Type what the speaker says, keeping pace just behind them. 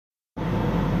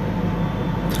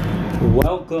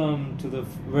Welcome to the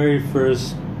very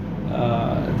first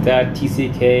That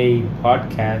TCK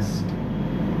podcast.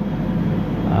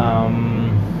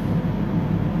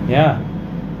 Yeah,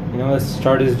 let's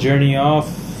start this journey off.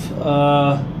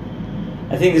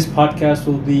 I think this podcast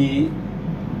will be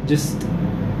just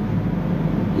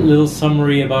a little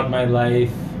summary about my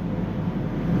life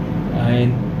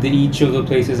and each of the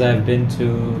places I've been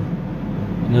to.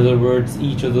 In other words,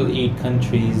 each of the 8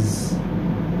 countries.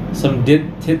 Some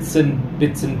bits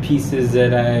and pieces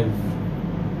that I've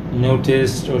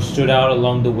noticed or stood out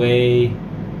along the way.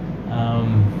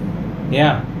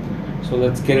 So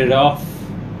let's get it off.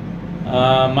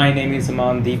 My name is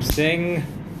Amandeep Singh,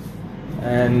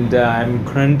 and I'm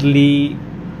currently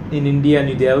in India,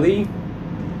 New Delhi.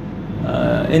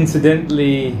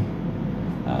 Incidentally,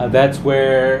 that's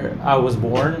where I was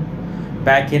born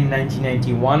back in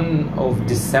 1991 of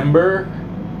December.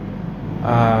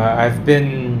 I've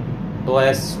been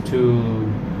blessed to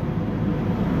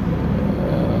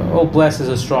blessed is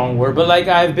a strong word, but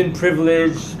I've been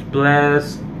privileged,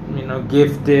 blessed,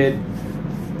 gifted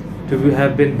to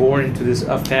have been born into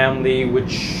a family,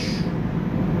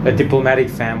 a diplomatic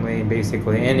family,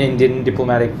 basically, an Indian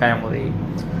diplomatic family,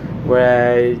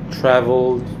 where I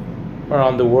traveled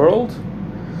around the world.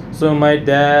 So my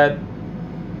dad,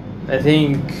 I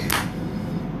think,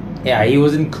 he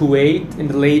was in Kuwait in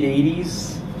the late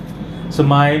 80s. So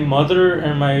my mother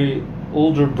and my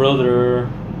older brother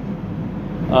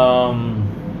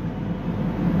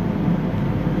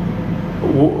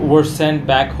were sent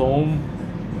back home,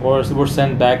 or were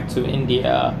sent back to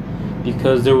India,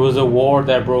 because there was a war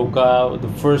that broke out, the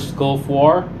first Gulf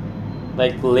War,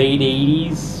 late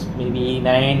 80s, maybe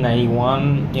 89,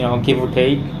 91, give or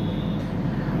take.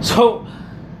 So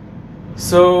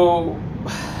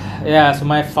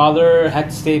my father had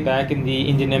to stay back in the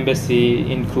Indian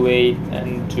embassy in Kuwait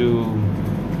and to,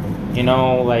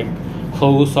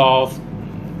 close off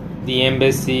the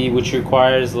embassy, which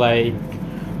requires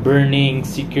burning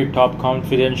secret top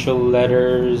confidential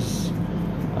letters.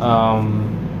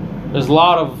 There's a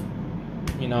lot of,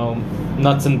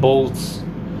 nuts and bolts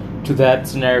to that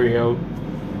scenario,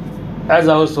 as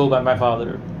I was told by my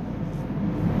father.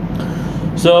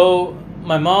 So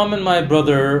my mom and my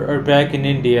brother are back in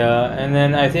India, and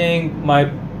then I think my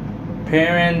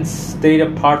parents stayed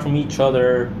apart from each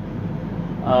other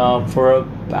for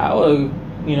about a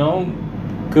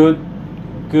good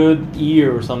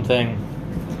year or something.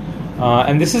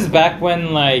 And this is back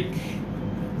when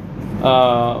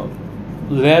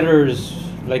letters,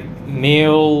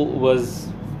 mail was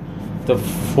the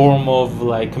form of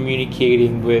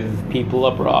communicating with people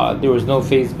abroad. There was no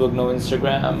Facebook, no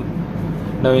Instagram,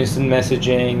 no instant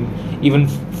messaging. Even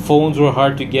phones were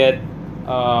hard to get,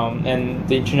 and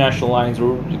the international lines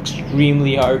were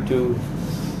extremely hard to.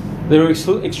 They were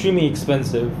extremely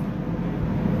expensive.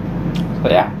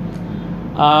 But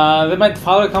then my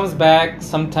father comes back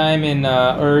sometime in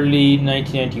early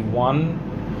 1991.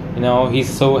 He's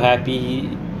so happy.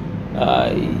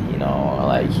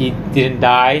 He didn't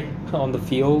die on the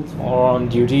field or on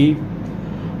duty.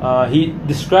 He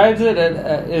describes it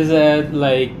as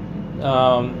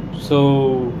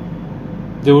so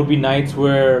there would be nights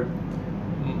where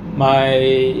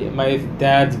my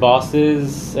dad's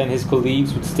bosses and his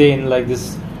colleagues would stay in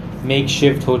this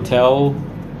makeshift hotel,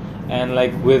 and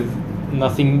with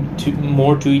nothing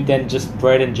more to eat than just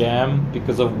bread and jam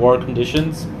because of war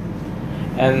conditions.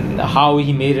 And how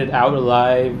he made it out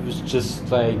alive was just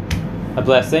a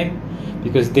blessing,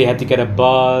 because they had to get a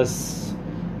bus,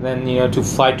 then to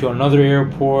fly to another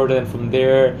airport, and from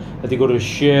there had to go to a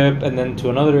ship, and then to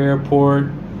another airport.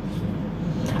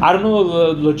 I don't know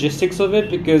the logistics of it,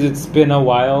 because it's been a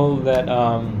while that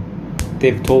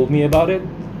they've told me about it.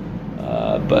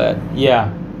 But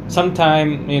yeah,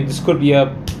 sometime this could be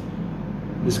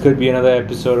another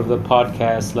episode of the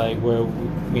podcast, where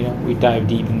we dive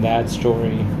deep in that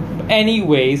story. But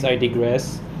anyways, I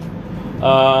digress.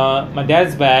 My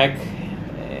dad's back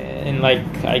in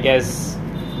I guess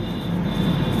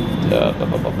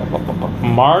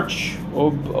March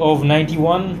of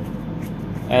 91,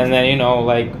 and then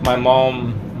my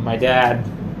mom, my dad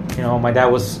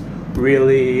was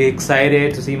really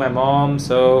excited to see my mom.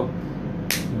 So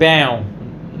bam,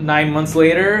 9 months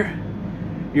later,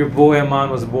 your boy Aman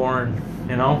was born,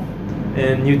 in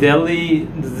New Delhi,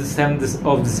 the 7th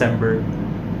of December.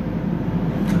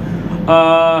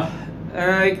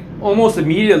 Almost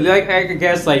immediately, I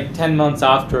guess 10 months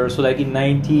after, so in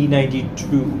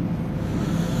 1992,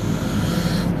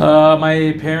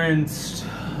 my parents,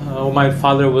 my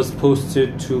father was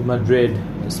posted to Madrid,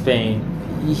 Spain.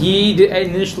 He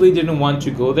initially didn't want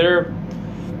to go there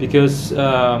because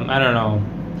I don't know.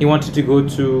 He wanted to go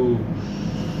to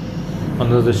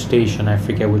another station. I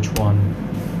forget which one.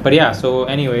 But yeah. So,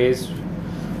 anyways,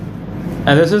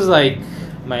 and this is like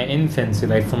my infancy,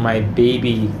 like from my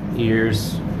baby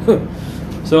years.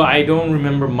 So I don't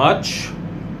remember much.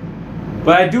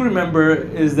 But I do remember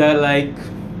is that like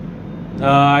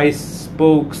I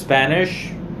spoke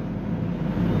Spanish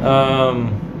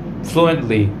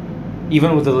fluently,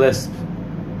 even with a lisp,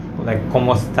 like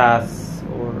 "Cómo estás?"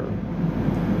 or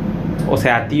 "O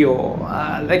sea, tío."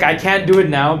 Like I can't do it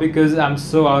now because I'm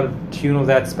so out of tune of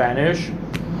that Spanish.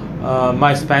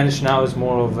 My Spanish now is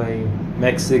more of a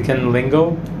Mexican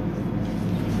lingo.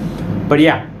 But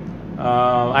yeah,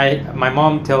 my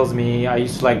mom tells me I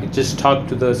used to like just talk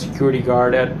to the security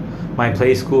guard at my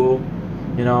play school,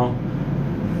 you know,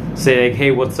 say like,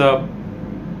 "Hey, what's up?"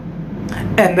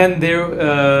 And then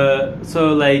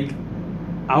so like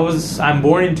I'm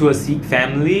born into a Sikh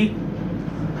family,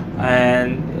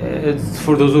 and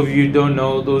for those of you who don't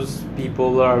know, those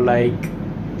people are like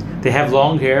they have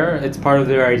long hair. It's part of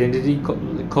their identity,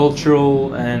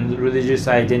 cultural and religious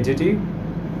identity.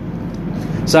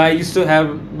 So I used to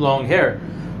have long hair.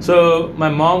 So my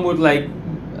mom would like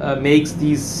makes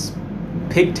these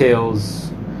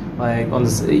pigtails like on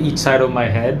each side of my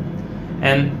head,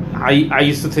 and I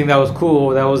used to think that was cool,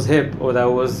 or that was hip, or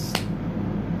that was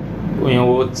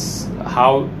what's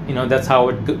how that's how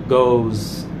it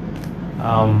goes.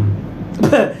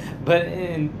 But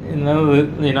in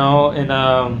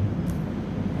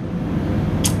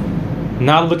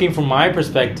not looking from my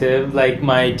perspective, like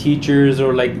my teachers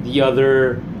or like the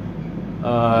other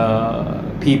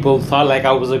people thought like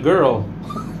I was a girl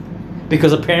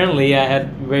because apparently I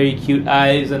had very cute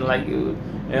eyes and like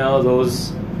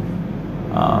those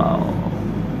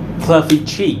fluffy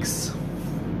cheeks.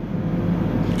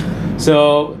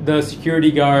 So the security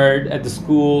guard at the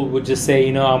school would just say,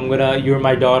 you're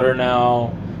my daughter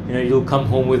now. You'll come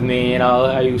home with me, and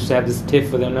I used to have this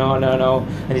tiff with him. No,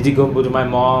 I need to go to my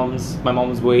mom's. My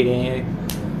mom's waiting.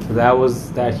 So that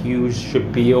was that huge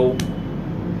spiel.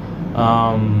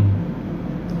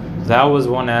 That was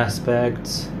one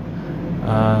aspect.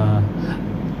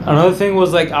 Another thing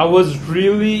was like I was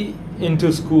really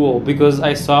into school because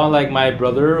I saw like my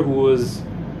brother who was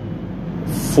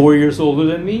 4 years older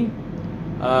than me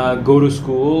go to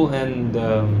school and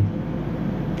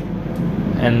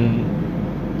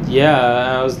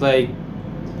yeah, I was like,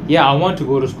 yeah, I want to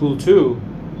go to school too.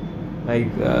 Like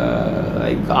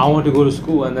I want to go to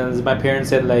school, and then my parents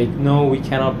said like, no, we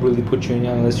cannot really put you in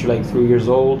unless you're like 3 years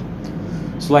old.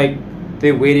 So like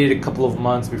they waited a couple of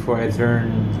months before I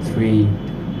turned 3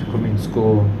 to put me in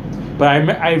school. But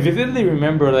I vividly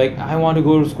remember like I want to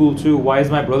go to school too. Why is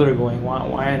my brother going?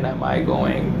 Why am I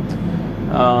going?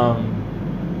 I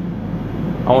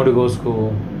want to go to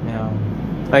school.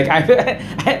 Like I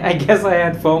guess I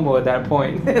had FOMO at that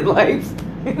point in life.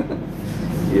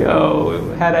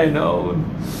 Yo, had I known.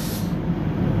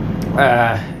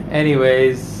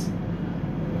 Anyways,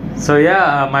 so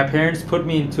yeah, my parents put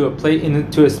me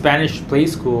into a Spanish play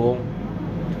school,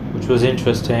 which was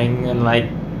interesting, and like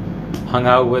hung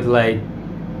out with like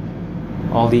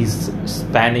all these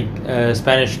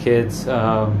Spanish kids,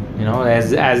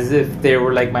 as if they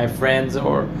were like my friends,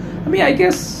 or I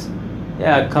guess,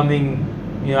 yeah, coming.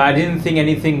 I didn't think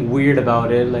anything weird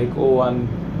about it. Like,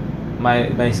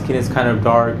 my skin is kind of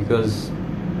dark because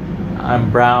I'm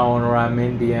brown or I'm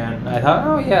Indian. I thought,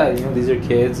 oh yeah, these are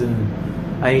kids and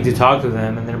I need to talk to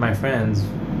them and they're my friends.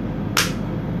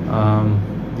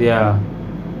 Yeah,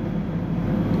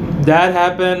 that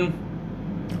happened.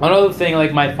 Another thing,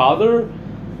 like my father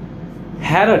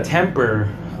had a temper,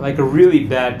 like a really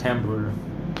bad temper.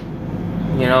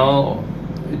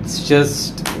 It's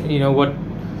just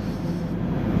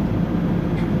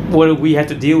what we had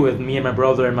to deal with, me and my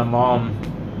brother and my mom.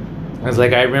 It's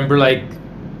like I remember like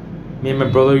me and my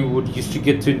brother used to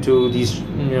get into these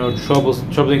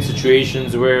troubling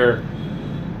situations where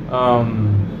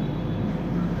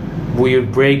we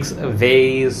would break a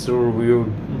vase or we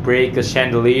would break a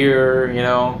chandelier,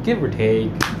 give or take.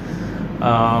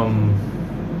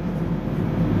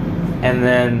 And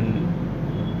then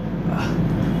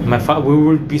we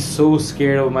would be so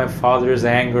scared of my father's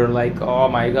anger, like, oh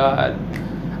my god.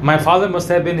 My father must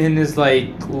have been in his like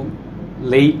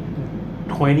late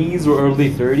 20s or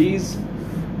early 30s,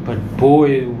 but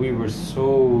boy, we were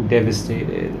so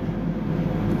devastated.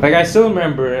 Like I still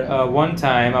remember one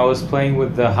time I was playing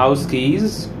with the house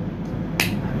keys,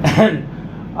 and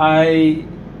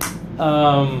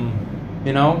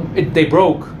they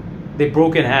broke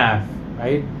in half,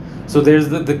 right? So there's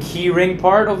the key ring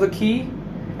part of the key,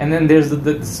 and then there's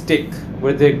the stick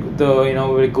where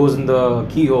where it goes in the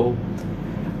keyhole.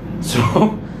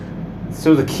 So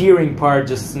so the keyring part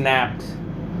just snapped.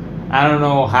 I don't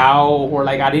know how, or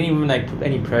like I didn't even like put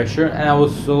any pressure, and I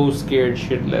was so scared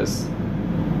shitless,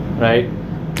 right?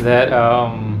 That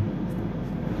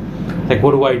like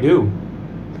what do I do?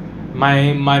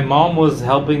 My mom was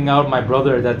helping out my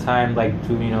brother at that time, like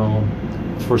to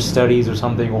for studies or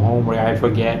something or homework, I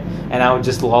forget, and I would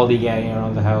just lollygagging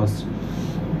around the house.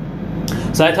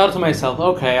 So I thought to myself,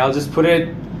 okay, I'll just put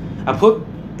it. I put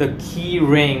the key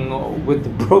ring with the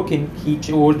broken key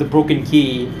or the broken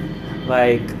key,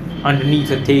 like underneath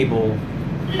the table,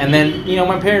 and then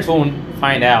my parents won't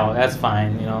find out. That's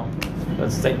fine,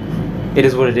 That's like, it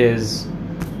is what it is.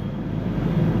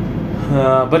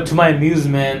 But to my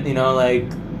amusement, like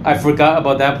I forgot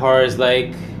about that part. Is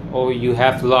like, oh, you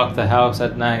have to lock the house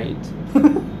at night.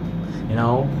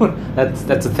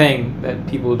 That's a thing that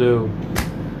people do.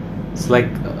 It's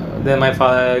like then my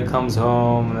father comes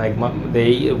home, like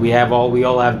we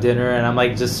all have dinner, and I'm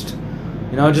like just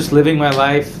living my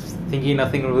life, thinking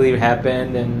nothing really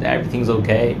happened and everything's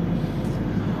okay.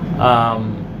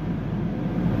 I'm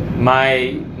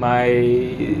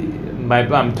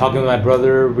talking with my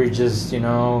brother. We're just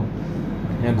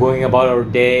going about our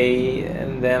day,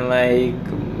 and then like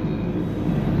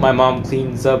my mom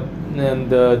cleans up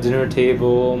the dinner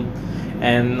table,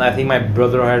 and I think my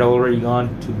brother had already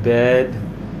gone to bed,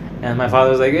 and my father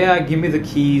was like, yeah, give me the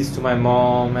keys to my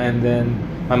mom, and then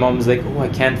my mom was like, oh, I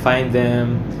can't find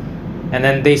them, and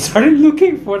then they started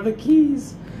looking for the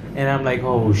keys, and I'm like,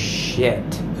 oh shit.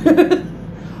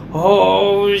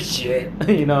 Oh shit.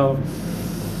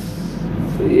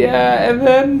 Yeah, and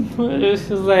then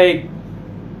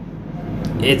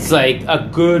it's like a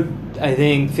good, I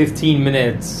think, 15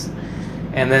 minutes,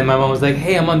 and then my mom was like,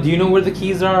 hey, Aman, do you know where the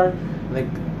keys are? I'm like,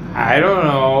 I don't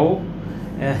know.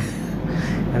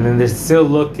 And then they're still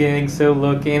looking,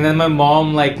 and then my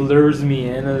mom like lures me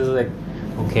in and is like,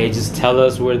 okay, just tell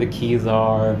us where the keys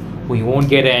are, we won't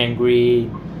get angry,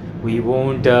 we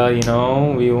won't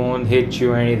we won't hit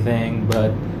you or anything.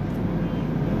 But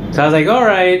so I was like, all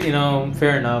right,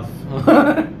 fair enough.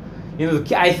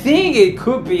 I think it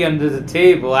could be under the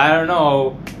table. I don't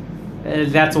know.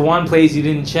 That's one place you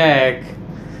didn't check.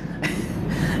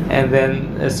 And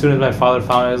then as soon as my father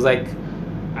found it, I was like,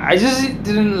 I just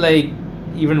didn't like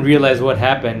even realize what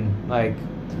happened. Like,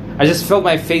 I just felt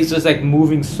my face just like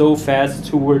moving so fast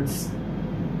towards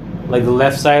like the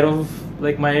left side of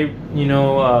like my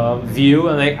view,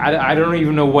 and like I don't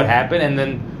even know what happened, and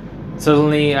then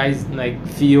suddenly I like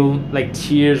feel like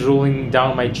tears rolling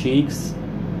down my cheeks.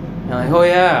 And I'm like, oh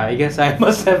yeah, I guess I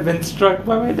must have been struck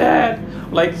by my dad,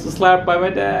 like slapped by my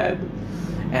dad.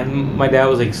 And my dad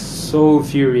was like so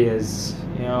furious,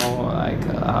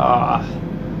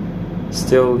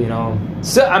 still,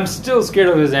 so I'm still scared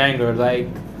of his anger, like.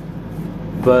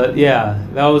 But yeah,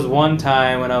 that was one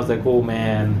time when I was like, oh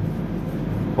man.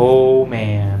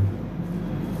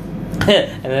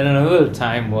 And then another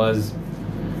time was,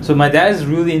 so my dad is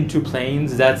really into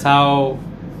planes. That's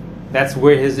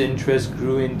where his interest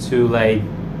grew into, like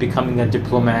becoming a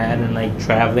diplomat and like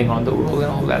traveling on the world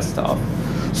and all that stuff.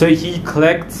 So he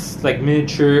collects like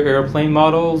miniature airplane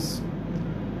models,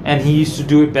 and he used to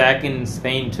do it back in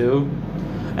Spain too.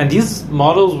 And these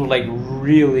models were like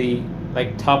really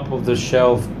like top of the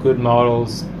shelf good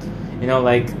models.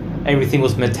 Like everything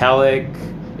was metallic,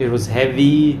 it was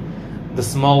heavy, the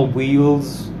small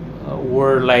wheels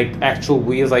were like actual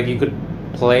wheels, like you could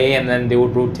play and then they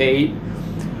would rotate.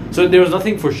 So there was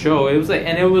nothing for show. It was like,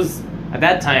 and it was at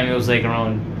that time it was like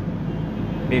around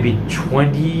maybe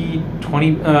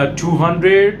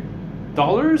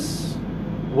 $200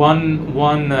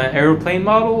 one airplane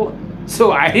model.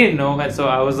 So I didn't know, and so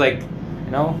I was like,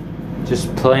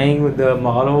 just playing with the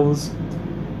models.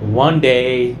 One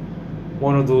day,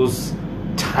 one of those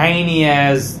tiny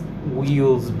ass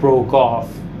wheels broke off.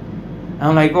 And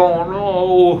I'm like, oh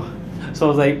no. So I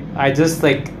was like, I just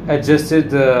like adjusted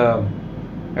the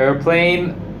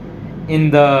airplane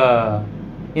in a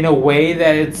way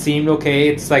that it seemed okay.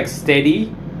 It's like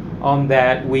steady on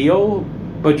that wheel,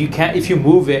 but you can't, if you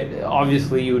move it,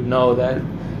 obviously you would know that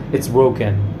it's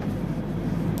broken.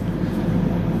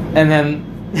 And then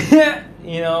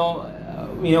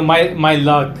my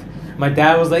luck, my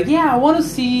dad was like, yeah, I want to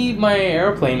see my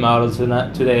airplane models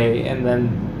today. And then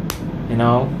he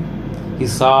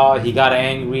got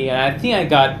angry, and I think I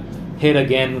got hit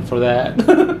again for that.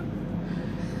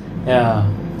 Yeah,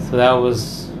 so that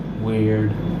was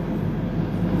weird.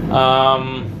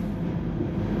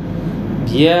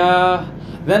 Yeah,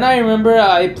 then I remember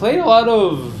I played a lot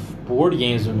of board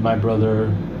games with my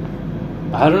brother.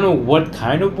 I don't know what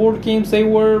kind of board games they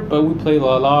were, but we played a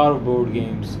lot of board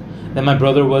games. Then my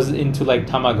brother was into like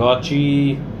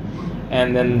Tamagotchi,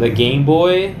 and then the Game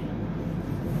Boy.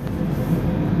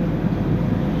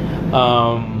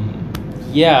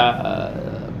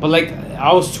 But like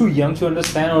I was too young to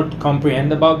understand or to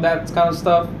comprehend about that kind of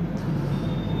stuff.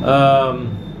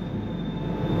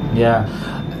 Yeah.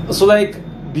 So like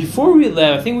before we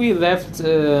left, I think we left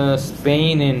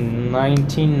Spain in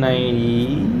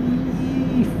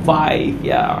 1995.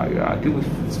 Yeah, I think we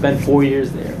spent 4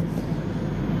 years there.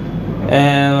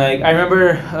 And like I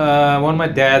remember one of my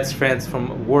dad's friends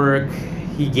from work,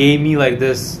 he gave me like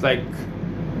this like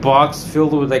box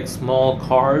filled with like small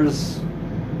cars,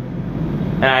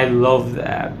 and I loved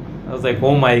that. I was like,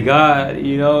 oh my god,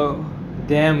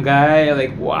 damn guy,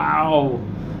 like wow,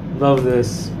 love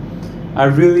this. I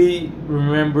really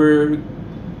remember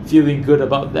feeling good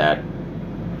about that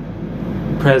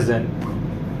present.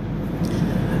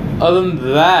 Other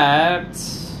than that,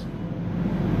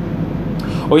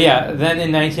 oh yeah, then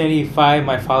in 1985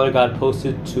 my father got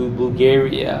posted to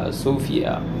Bulgaria,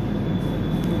 Sofia.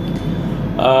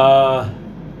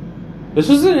 This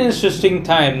was an interesting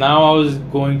time. Now I was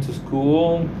going to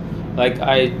school, like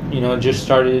I just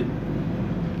started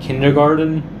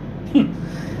kindergarten.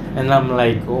 And I'm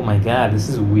like, oh my god, this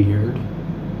is weird.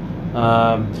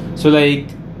 So like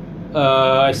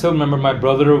I still remember my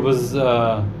brother was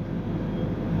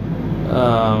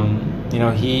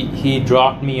he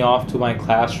dropped me off to my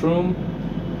classroom,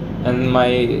 and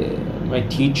my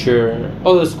teacher,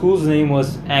 the school's name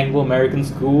was Anglo American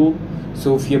School,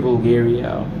 Sofia,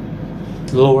 Bulgaria,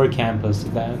 lower campus.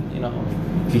 That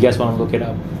if you guys want to look it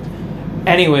up.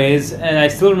 Anyways, and I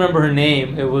still remember her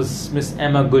name. It was Miss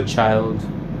Emma Goodchild,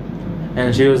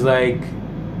 and she was like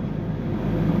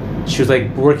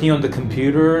working on the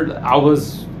computer. I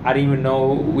didn't even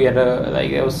know we had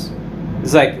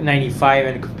it's like 95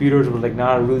 and computers were like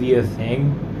not really a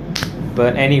thing.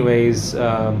 But anyways,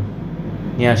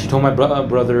 she told my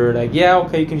brother like, yeah,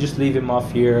 okay, you can just leave him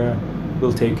off here.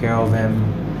 We'll take care of him.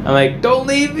 I'm like, don't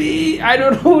leave me. I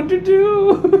don't know what to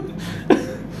do.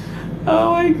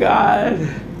 Oh my god.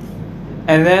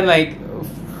 And then like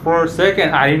for a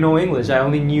second I didn't know English. I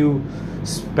only knew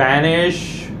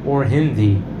Spanish or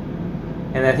Hindi.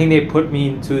 And I think they put me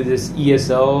into this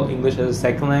ESL, English as a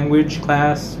Second Language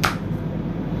class.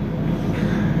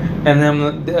 And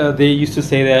then they used to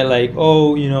say that like,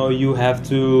 oh, you have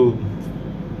to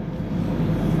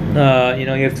you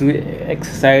have to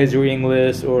exercise your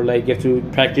English, or like you have to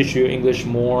practice your English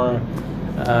more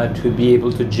to be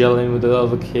able to gel in with the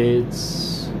other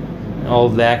kids, and all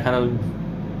that kind of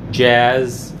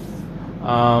jazz.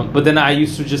 But then I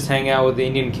used to just hang out with the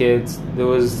Indian kids. There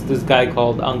was this guy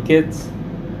called Ankit,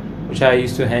 which I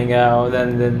used to hang out.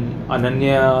 And then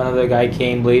Ananya, another guy,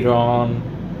 came later on.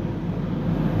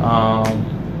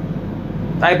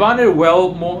 I bonded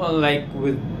well more like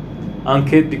with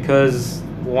Ankit because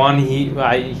one, he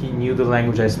knew the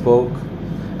language I spoke,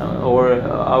 or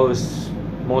I was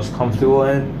most comfortable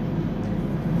in.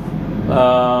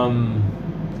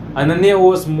 Ananya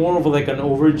was more of like an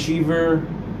overachiever,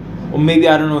 or maybe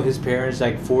I don't know, his parents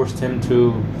like forced him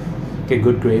to get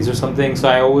good grades or something. So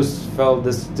I always felt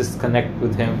this disconnect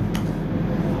with him.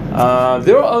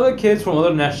 There were other kids from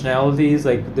other nationalities,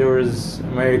 like there was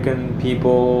American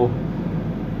people.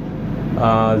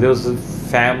 There was a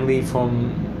family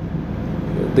from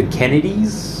the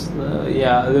Kennedys.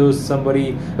 There was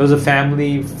a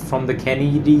family from the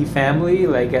Kennedy family,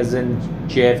 like as in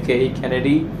JFK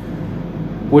Kennedy,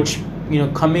 which,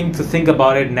 coming to think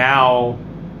about it now,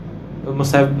 it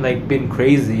must have like been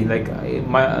crazy. Like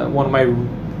one of my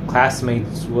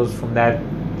classmates was from that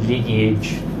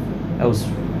lineage. That was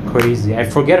crazy. I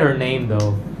forget her name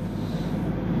though.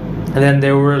 And then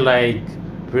there were like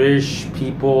British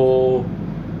people,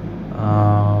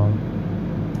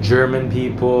 German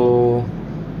people.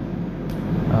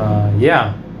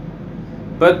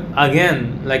 But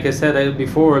again, like I said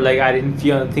before, like I didn't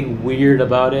feel anything weird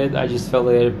about it. I just felt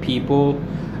like they're people.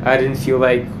 I didn't feel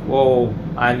like, oh,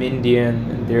 I'm Indian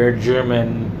and they're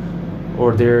German,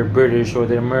 or they're British, or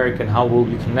they're American. How will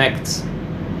we connect?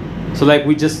 So like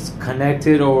we just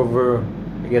connected over,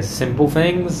 I guess, simple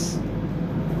things.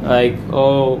 Like,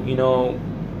 oh,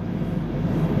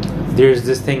 there's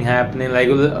this thing happening. Like,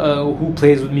 who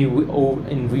plays with me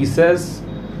in recess?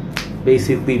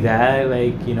 Basically that,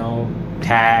 like,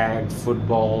 tag,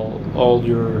 football, all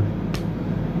your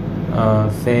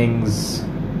things.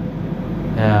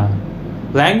 Yeah.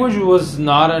 Language was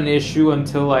not an issue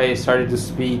until I started to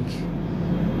speak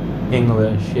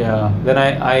English. Yeah. Then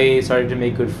I started to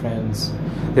make good friends.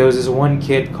 There was this one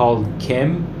kid called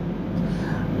Kim,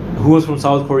 who was from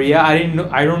South Korea.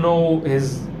 I don't know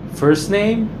his first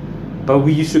name, but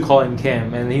we used to call him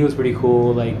Kim, and he was pretty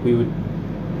cool. Like we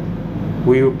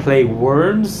would play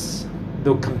Worms,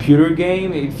 the computer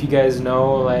game. If you guys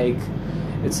know, like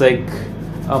it's like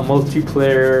a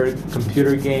multiplayer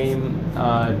computer game,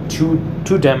 two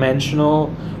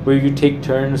dimensional, where you take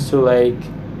turns to like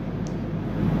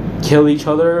kill each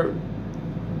other.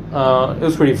 It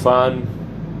was pretty fun.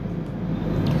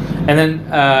 And then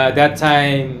that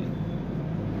time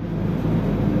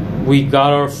we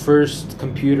got our first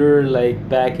computer like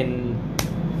back in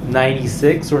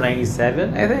 96 or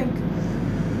 97, I think.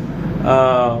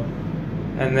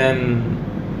 And then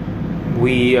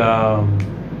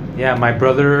my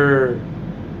brother,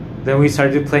 then we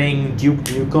started playing Duke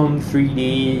Nukem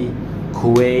 3D,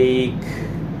 Quake,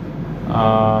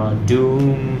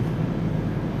 Doom,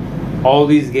 all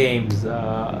these games.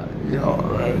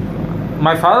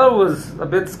 My father was a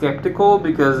bit skeptical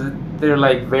because they're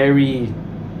like very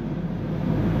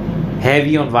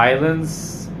heavy on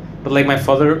violence, but like my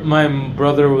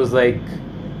brother was like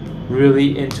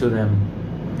really into them,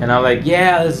 and I'm like,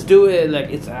 yeah, let's do it. Like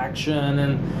it's action,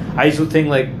 and I used to think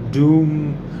like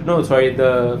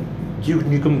the Duke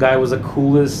Nukem guy was the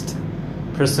coolest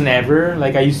person ever.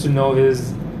 Like I used to know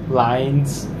his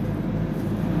lines,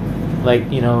 like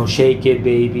shake it,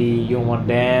 baby, you don't want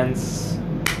to dance,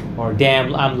 or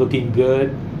damn, I'm looking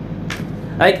good.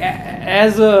 Like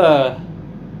as a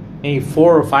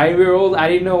 4 or 5 year old, I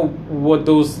didn't know what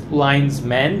those lines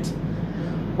meant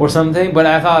or something, but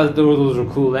I thought those were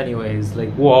cool anyways.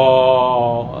 Like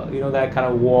whoa, that kind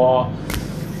of whoa-ness.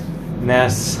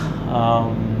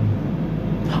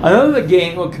 Another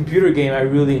game or computer game I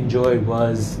really enjoyed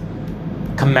was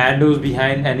Commandos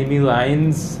Behind Enemy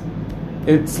Lines.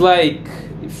 It's like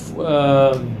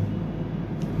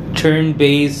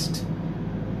turn-based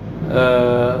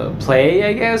play,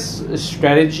 I guess.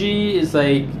 Strategy is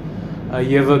like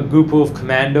you have a group of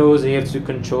commandos and you have to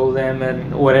control them,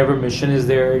 and whatever mission is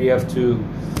there, you have to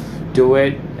do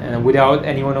it, and without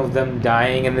any one of them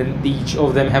dying. And then each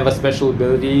of them have a special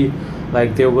ability.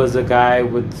 Like there was a guy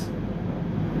who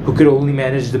could only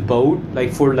manage the boat,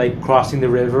 like for like crossing the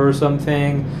river or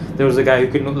something. There was a guy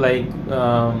who could like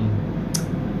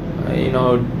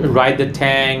ride the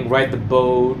tank, ride the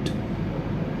boat.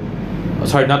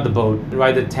 Sorry, not the boat.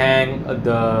 Ride the tank,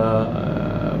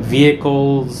 the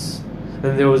vehicles.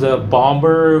 Then there was a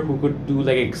bomber who could do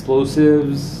like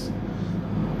explosives.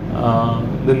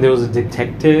 Then there was a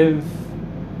detective.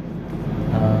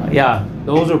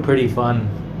 Those were pretty fun.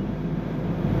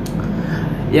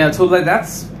 Yeah, so like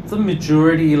that's the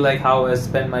majority, like how I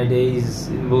spent my days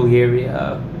in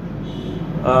Bulgaria.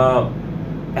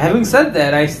 Having said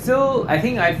that,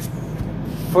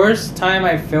 first time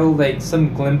I felt like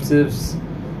some glimpses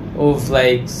of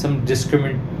like some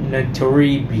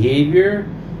discriminatory behavior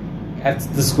at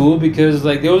the school, because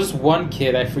like there was one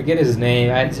kid, I forget his name.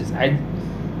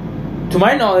 To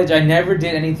my knowledge, I never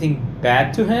did anything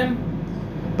bad to him,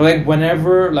 but like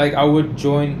whenever like I would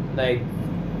join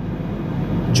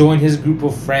his group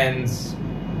of friends,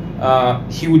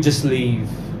 he would just leave,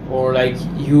 or like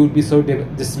he would be so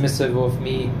dismissive of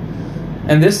me.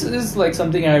 And this is like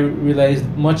something I realized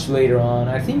much later on.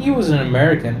 I think he was an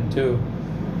American too.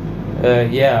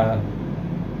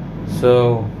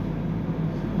 So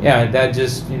that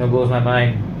just blows my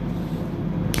mind.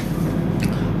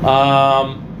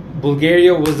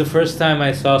 Bulgaria was the first time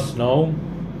I saw snow.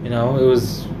 It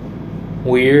was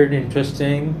weird,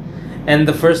 interesting. And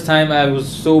the first time I was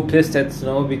so pissed at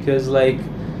snow because like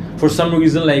for some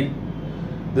reason like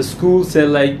the school said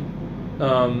like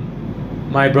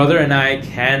my brother and I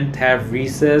can't have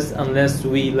recess unless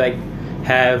we like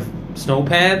have snow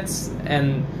pants,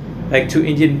 and like to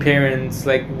Indian parents,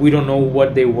 like we don't know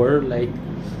what they were like.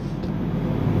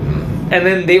 And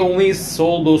then they only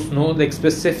sold those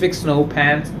specific snow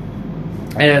pants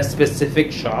at a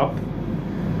specific shop.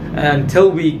 Until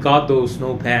we got those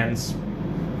snow pants,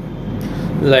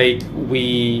 like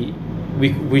we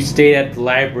stayed at the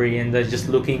library and just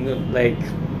looking like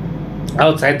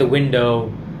outside the window,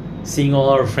 seeing all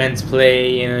our friends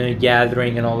play and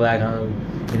gathering and all that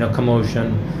kind of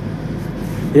commotion.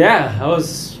 Yeah, I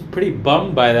was pretty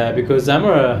bummed by that because I'm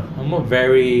a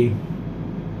very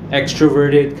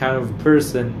extroverted kind of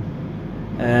person,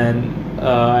 and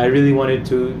I really wanted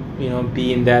to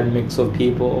be in that mix of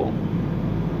people.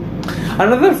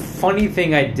 Another funny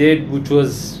thing I did, which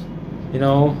was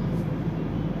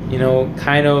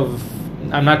kind of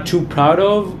I'm not too proud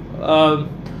of,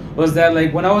 was that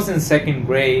like when I was in second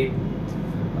grade,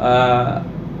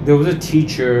 there was a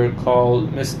teacher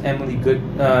called Miss Emily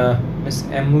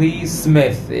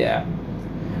Smith, and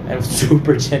a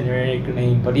super generic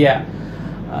name, but yeah.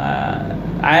 I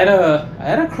had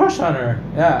a crush on her.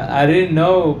 Yeah, I didn't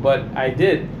know, but I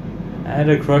did. I had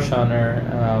a crush on her.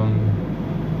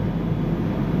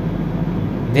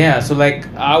 Yeah, so like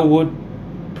I would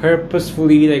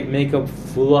purposefully like make a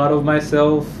fool out of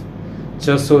myself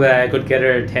just so that I could get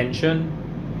her attention.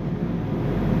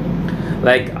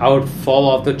 Like I would fall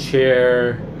off the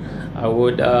chair. I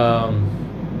would I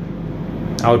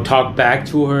would talk back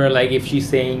to her like if she's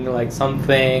saying like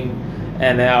something,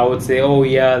 and then I would say, "Oh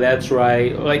yeah, that's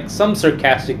right," like some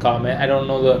sarcastic comment. I don't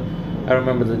know I don't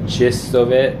remember the gist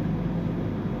of it.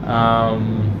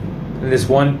 And this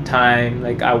one time,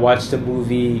 like I watched a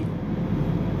movie,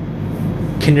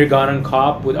 Kindergarten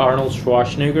Cop with Arnold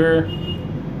Schwarzenegger,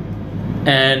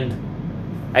 and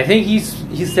I think he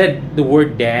said the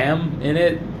word "damn" in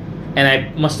it, and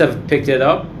I must have picked it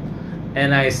up,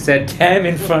 and I said "damn"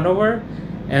 in front of her,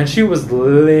 and she was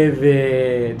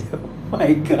livid. Oh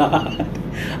my god,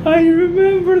 I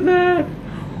remember that.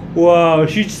 Wow,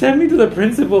 she sent me to the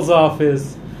principal's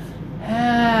office,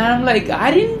 and I'm like,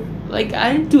 I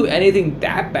didn't do anything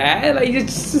that bad. I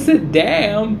just said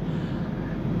 "damn,"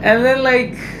 and then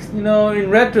like in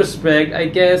retrospect, I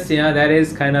guess that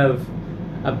is kind of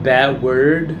a bad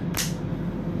word,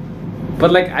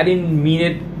 but like I didn't mean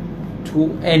it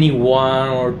to anyone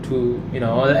or to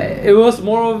it was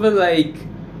more of a like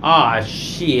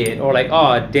shit or like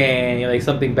dang, like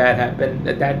something bad happened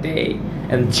that day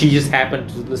and she just happened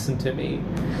to listen to me,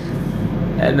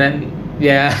 and then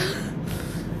yeah.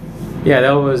 Yeah,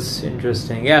 that was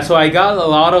interesting. Yeah, so I got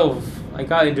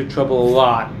into trouble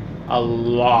a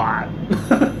lot.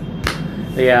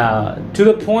 Yeah, to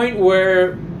the point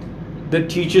where the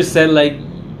teacher said like,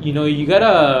 you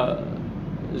gotta,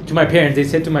 to my parents, they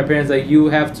said to my parents like, you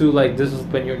have to like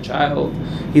discipline your child.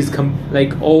 He's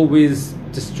like always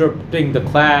disrupting the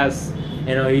class.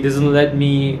 He doesn't let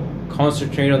me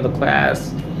concentrate on the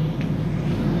class.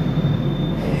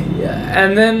 Yeah,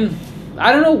 and then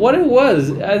I don't know what it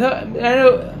was. I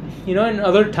know, in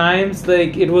other times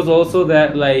like it was also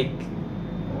that like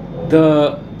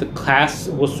the class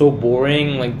was so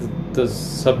boring, like the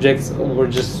subjects were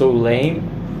just so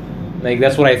lame. Like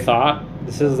that's what I thought.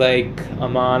 This is like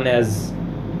I'm on as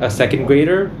a second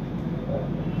grader.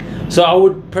 So I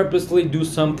would purposely do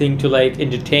something to like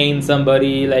entertain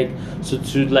somebody, like so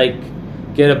to like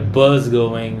get a buzz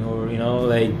going, or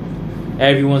like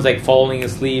everyone's like falling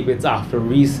asleep. It's after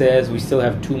recess. We still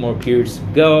have 2 more periods to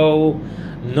go.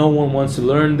 No one wants to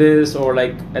learn this, or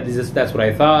like at least that's what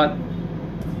I thought.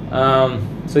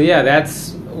 So yeah,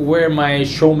 that's where my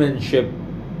showmanship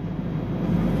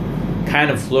kind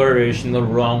of flourished in the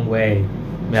wrong way.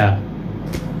 Yeah.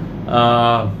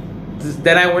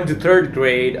 Then I went to 3rd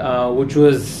grade, which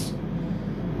was,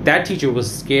 that teacher was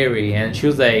scary, and she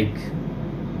was like,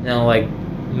 like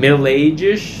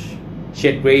middle-age-ish. She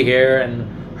had gray hair, and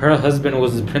her husband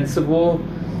was the principal,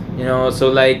 so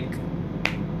like,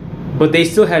 but they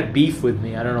still had beef with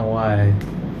me. I don't know why.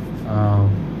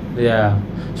 Yeah.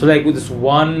 So like with this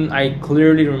one, I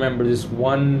clearly remember this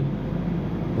one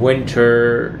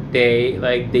winter day,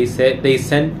 like they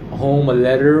sent home a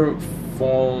letter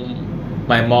from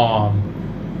my mom,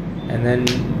 and then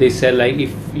they said like,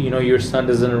 if your son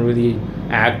doesn't really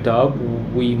act up,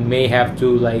 we may have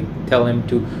to like tell him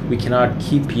we cannot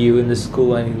keep you in the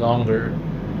school any longer.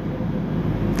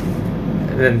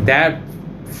 And then that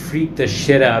freaked the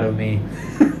shit out of me.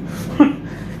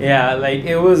 Yeah, like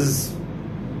it was,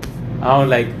 I was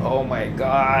like, oh my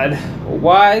god,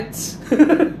 what?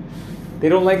 They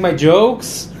don't like my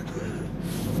jokes?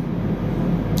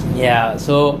 Yeah,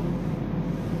 so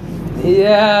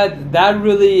yeah, that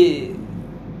really,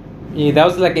 that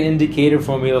was like an indicator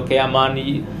for me. Okay, I'm on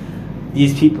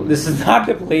these people. This is not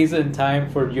the place and time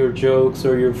for your jokes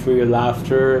or for your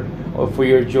laughter or for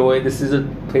your joy. This is a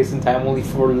place and time only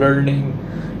for learning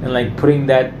and like putting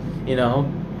that,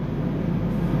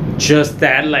 just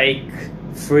that like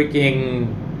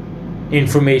freaking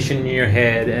information in your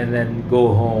head and then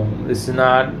go home. This is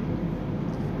not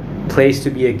place to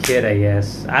be a kid, I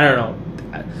guess. I don't know.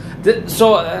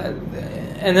 So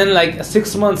and then like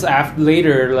 6 months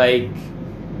later, like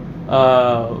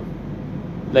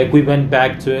we went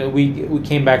back to, we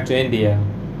came back to India.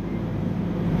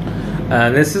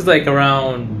 This is like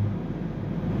around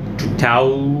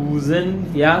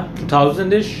 2000, yeah,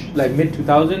 2000-ish, like mid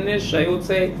 2000-ish, I would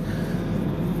say.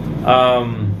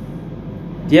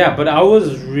 Yeah, but I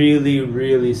was really,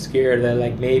 really scared that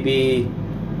like maybe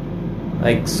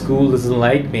like school doesn't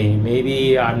like me.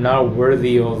 Maybe I'm not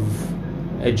worthy of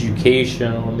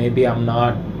education, or maybe I'm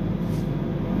not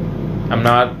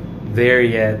there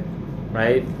yet,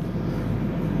 right?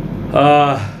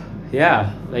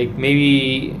 yeah, like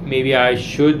maybe I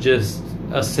should just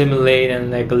assimilate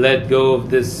and like let go of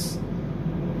this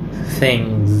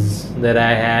things that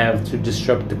I have to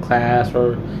disrupt the class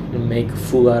or make a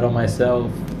fool out of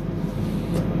myself.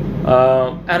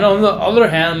 And on the other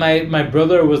hand, my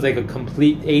brother was like a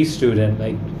complete A student,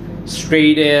 like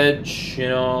straight edge, get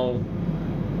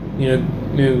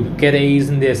A's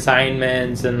in the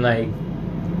assignments and like,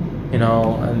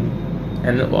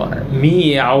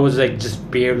 me, I was like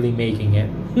just barely making it.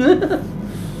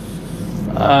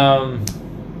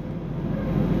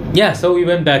 Yeah, so we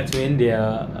went back to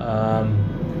India.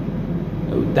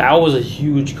 That was a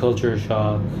huge culture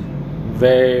shock,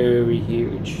 very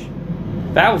huge.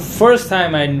 That was first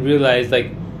time I realized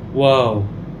like, whoa.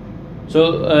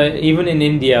 So even in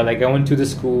India, like I went to the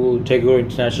school, Tagore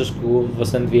International School,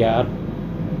 Vasant Vihar,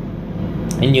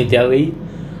 in New Delhi.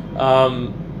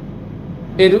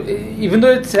 It even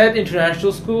though it said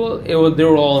international school, they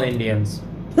were all Indians.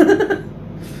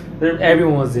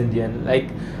 Everyone was Indian. Like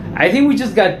I think we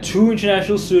just got two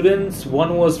international students.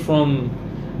 One was from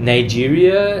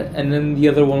Nigeria, and then the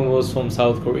other one was from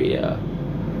South Korea.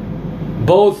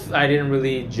 Both I didn't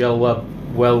really gel up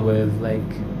well with. Like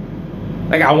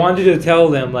I wanted to tell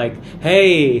them like,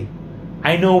 hey,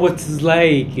 I know what it's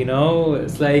like.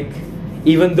 It's like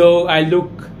even though I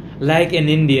look like an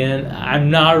Indian, I'm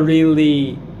not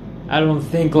really. I don't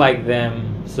think like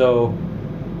them. So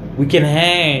we can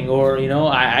hang, or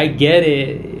I get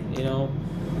it.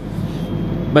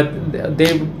 But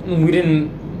we didn't.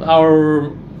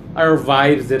 Our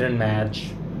vibes didn't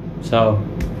match. So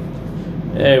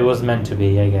it was meant to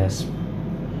be, I guess.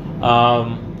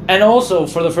 And also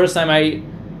for the first time, I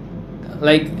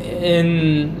like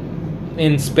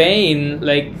in Spain,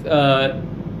 like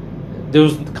there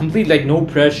was complete like no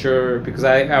pressure because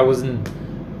I was in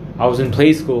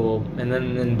play school, and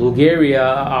then in Bulgaria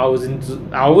I was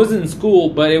in school,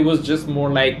 but it was just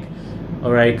more like,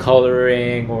 all right,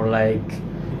 coloring, or like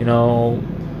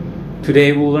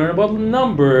today we'll learn about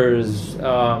numbers.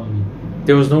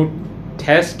 There was no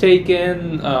test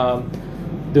taken.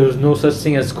 There was no such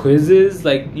thing as quizzes.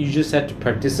 Like you just had to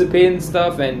participate in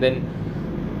stuff, and then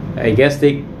I guess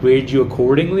they grade you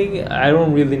accordingly. I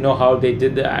don't really know how they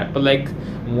did that, but like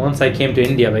once I came to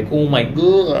India, like, oh my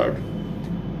god,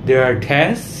 there are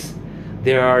tests,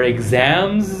 there are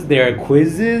exams, there are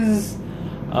quizzes,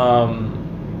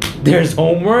 there's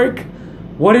homework.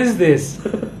 What is this?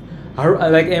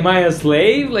 Am I a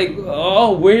slave? Like,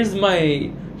 oh, where's my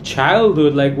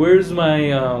childhood? Like, where's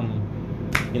my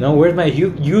where's my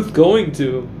youth going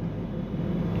to?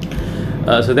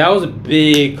 So that was a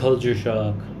big culture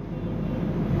shock.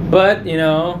 But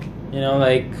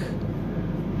like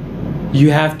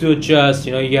you have to adjust.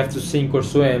 You have to sink or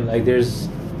swim. Like there's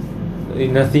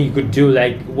nothing you could do.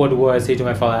 Like what do I say to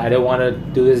my father? I don't want to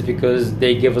do this because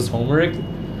they give us homework.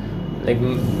 Like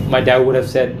my dad would have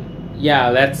said,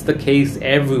 yeah, that's the case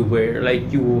everywhere.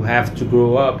 Like you have to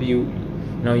grow up. You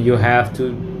have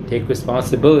to take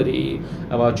responsibility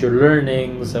about your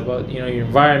learnings, about your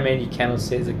environment. You cannot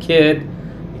stay as a kid.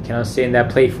 You cannot stay in that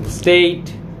playful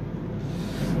state.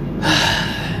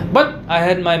 But I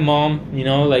had my mom,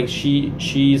 like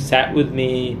she sat with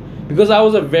me because I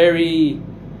was a very,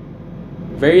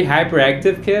 very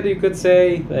hyperactive kid, you could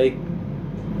say. Like,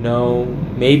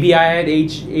 maybe I had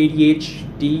ADHD,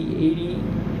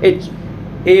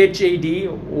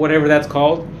 whatever that's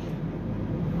called.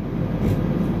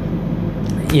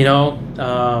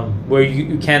 Where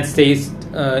you can't stay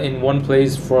in one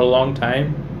place for a long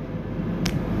time.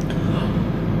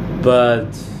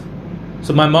 But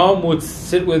so my mom would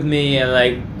sit with me and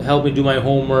like help me do my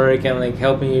homework and like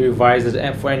help me revise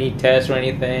it for any test or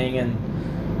anything,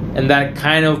 and that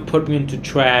kind of put me into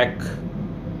track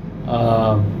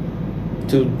to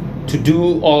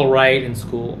do all right in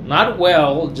school. Not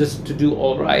well, just to do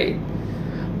all right.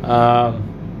 I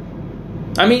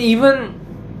mean, even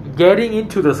getting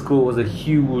into the school was a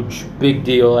huge, big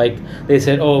deal. Like they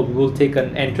said, oh, we'll take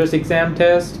an entrance exam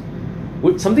test,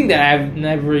 something that I've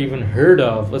never even heard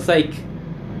of. It's like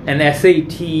an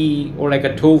SAT or like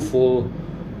a TOEFL,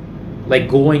 like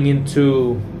going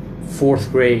into 4th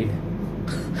grade.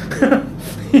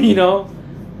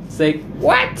 It's like,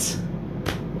 what?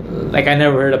 Like I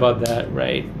never heard about that,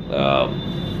 right?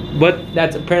 But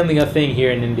that's apparently a thing here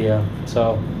in India.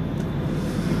 So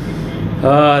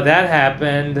that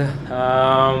happened.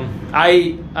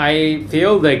 I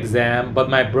failed the exam, but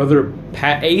my brother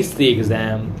aced the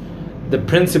exam. The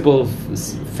principal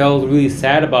felt really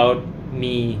sad about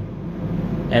me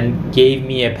and gave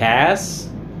me a pass.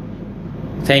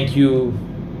 Thank you,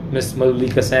 Miss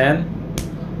Malulika San.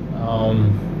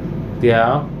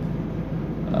 Yeah.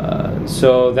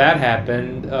 So that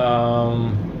happened.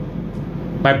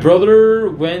 My brother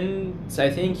went, I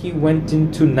think he went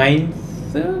into ninth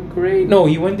grade. No,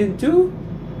 he went into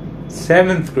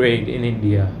seventh grade in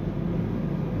India.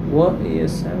 What? Yeah,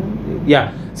 seventh?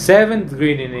 Yeah, seventh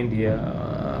grade in India.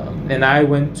 And I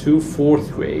went to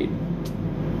fourth grade.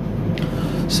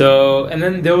 So, and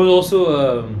then there was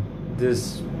also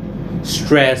this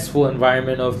stressful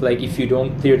environment of like, if you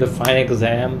don't clear the final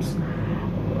exams,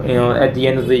 at the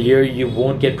end of the year, you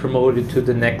won't get promoted to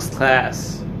the next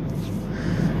class.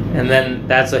 And then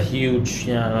that's a huge,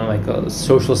 like a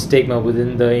social stigma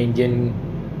within the Indian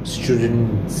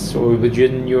students or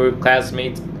within your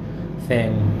classmates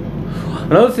thing.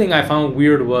 Another thing I found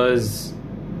weird was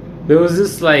there was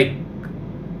this like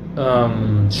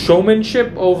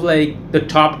showmanship of like the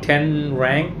top 10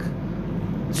 rank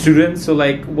students. So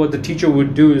like what the teacher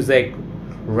would do is like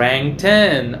rank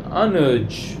 10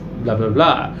 Anuj, blah blah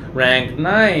blah, rank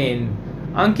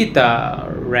 9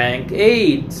 Ankita, rank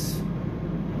 8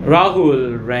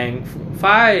 Rahul, rank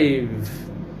 5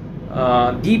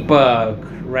 Deepak,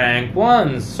 rank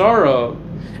 1 Saurabh.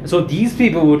 So these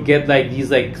people would get like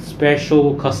these like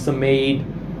special custom made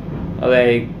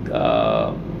like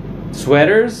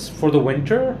sweaters for the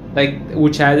winter, like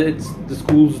which had the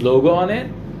school's logo on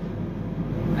it.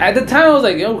 At the time I was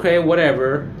like, okay,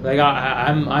 whatever, like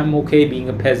I'm okay being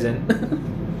a peasant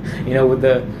with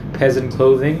the peasant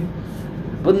clothing.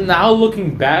 But now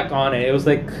looking back on it, it was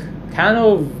like kind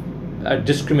of a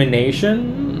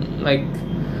discrimination. Like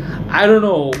I don't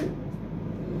know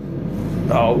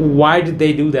why did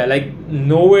they do that. Like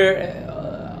nowhere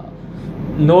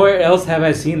else have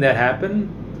I seen that happen.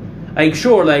 Like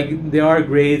sure, like there are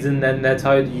grades and then that's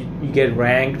how you get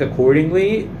ranked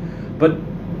accordingly, but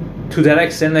to that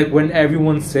extent, like when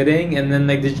everyone's sitting and then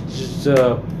like there's just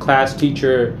a class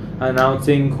teacher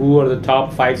announcing who are the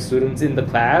top 5 students in the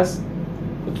class,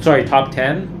 sorry, top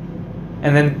 10,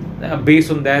 and then based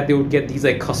on that they would get these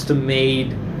like custom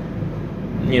made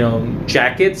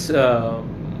jackets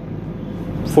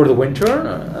for the winter.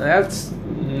 That's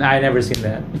I never seen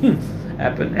that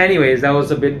happen. Anyways, that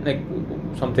was a bit like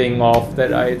something off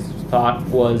that I thought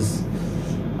was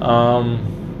and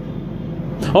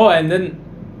then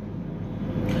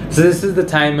so this is the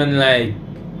time when like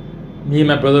me and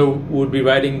my brother would be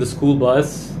riding the school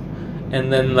bus,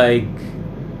 and then like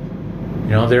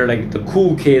they're like the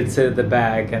cool kids sit at the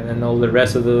back, and then all the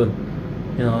rest of the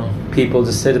people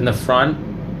just sit in the front,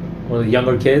 or the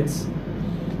younger kids.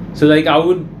 So like I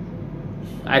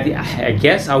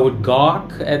guess I would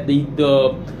gawk at the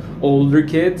older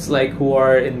kids, like who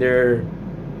are in their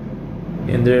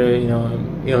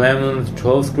 11th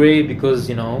 12th grade, because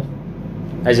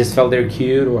I just felt they're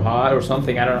cute or hot or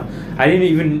something. I don't know. I didn't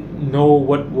even know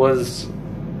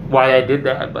why I did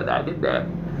that, but I did that.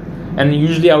 And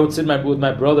usually I would sit with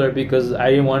my brother because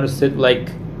I didn't want to sit like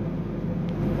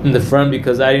in the front,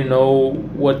 because I didn't know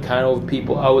what kind of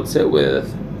people I would sit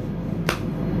with.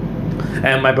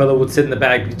 And my brother would sit in the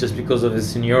back just because of his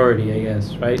seniority, I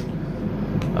guess, right?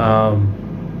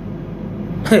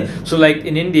 So like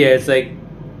in India, it's like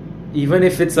even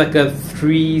if it's like a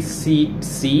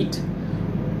 3-seat,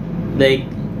 like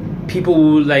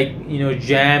people would like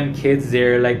jam kids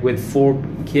there, like with 4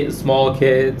 small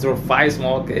kids or 5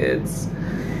 small kids.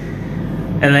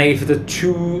 And like if it's a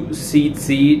 2-seat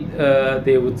seat,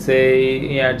 they would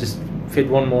say, just fit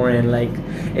one more in. Like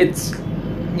it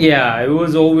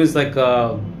was always like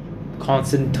a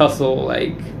constant tussle,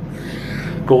 like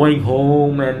going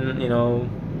home and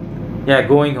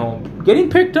going home. Getting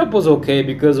picked up was okay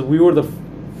because we were the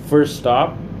first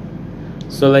stop,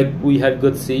 so like we had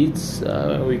good seats.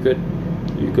 We could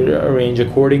arrange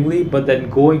accordingly. But then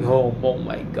going home, oh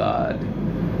my god.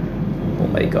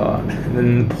 And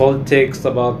then politics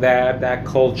about that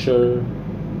culture.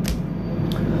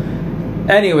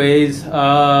 Anyways,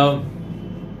 so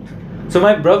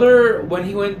my brother, when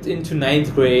he went into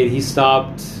 9th grade, he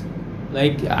stopped.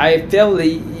 Like I felt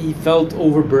he felt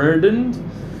overburdened.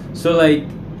 So like,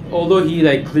 although he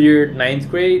like cleared 9th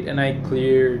grade and I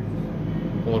cleared,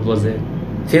 what was it,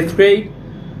 5th grade,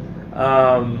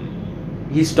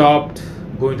 he stopped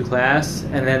going to class,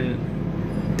 and then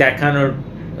that kind of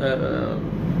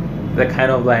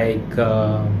like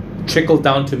trickled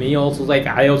down to me also. Like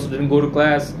I also didn't go to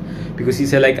class because he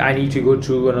said like I need to go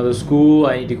to another school,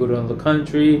 I need to go to another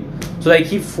country. So like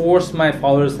he forced my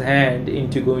father's hand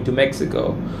into going to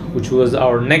Mexico, which was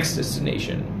our next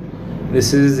destination.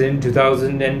 This is in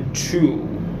 2002,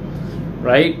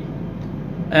 right?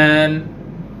 And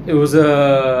it was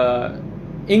a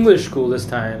English school this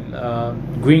time,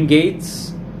 Green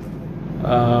Gates,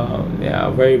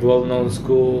 very well-known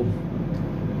school.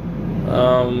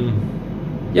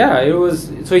 Yeah, it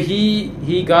was. So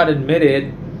he got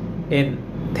admitted in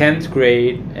 10th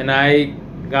grade, and I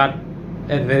got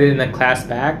admitted in a class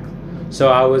back.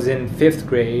 So I was in 5th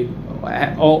grade.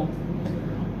 Oh,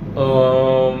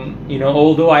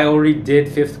 although I already did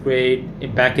 5th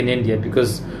grade back in India,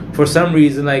 because for some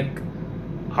reason, like,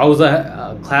 I was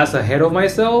a class ahead of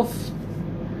myself,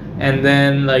 and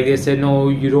then like they said, no,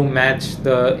 you don't match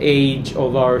the age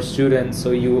of our students,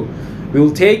 so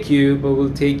we'll take you, but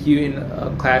we'll take you in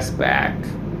a class back.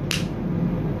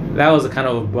 That was a kind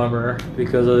of a bummer,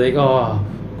 because I was like, oh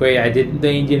great, I did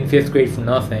the Indian 5th grade for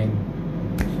nothing,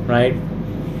 right?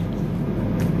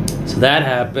 So that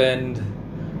happened,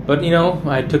 but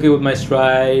I took it with my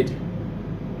stride.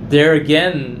 There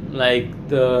again, like,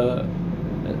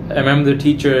 I remember the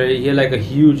teacher, he had like a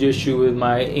huge issue with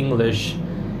my English.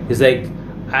 He's like,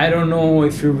 I don't know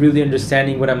if you're really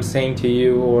understanding what I'm saying to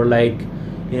you, or like,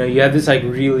 you have this like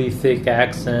really thick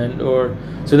accent, or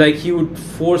so like he would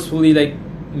forcefully like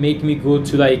make me go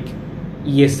to like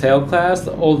ESL class,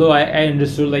 although I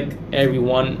understood like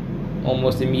everyone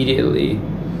almost immediately,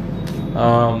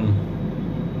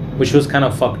 which was kind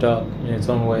of fucked up in its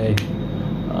own way.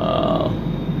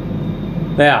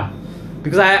 Yeah,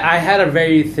 because I had a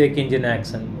very thick Indian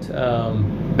accent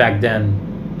back then.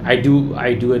 I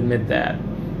do admit that.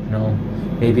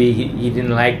 Maybe he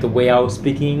didn't like the way I was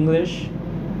speaking English.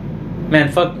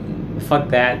 Man, fuck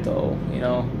that though.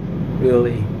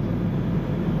 Really.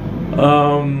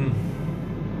 So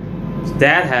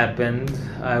that happened.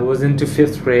 I was into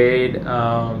 5th grade.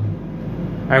 I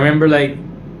remember like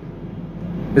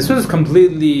this was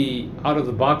completely out of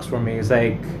the box for me. It's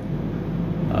like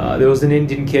there was an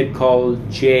Indian kid called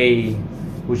Jay,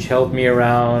 which helped me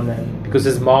around, and because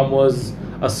his mom was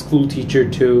a school teacher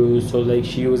too, so like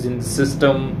she was in the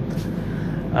system.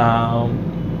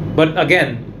 But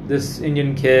again, this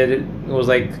Indian kid was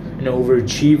like an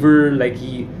overachiever. Like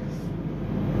he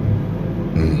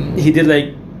did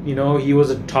like he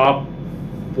was a top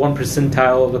 1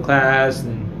 percentile of the class,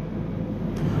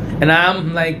 and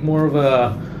I'm like more of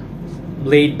a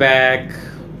laid back,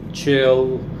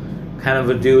 chill kind of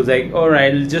a dude. Like, all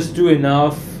right, just do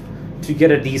enough to get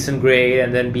a decent grade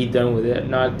and then be done with it.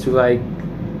 Not to like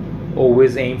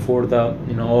always aim for the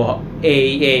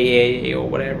A or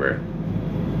whatever.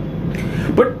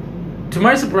 But to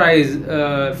my surprise,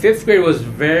 5th grade was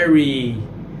very,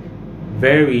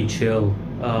 very chill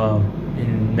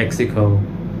in Mexico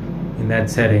in that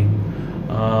setting.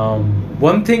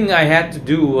 One thing I had to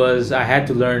do was I had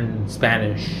to learn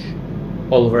Spanish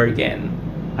all over again.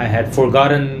 I had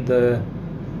forgotten the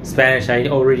Spanish I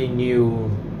already knew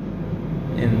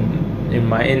in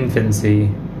my infancy.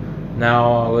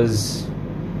 Now I was,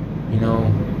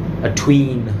 a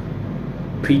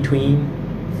pre-tween.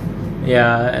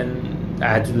 Yeah, and I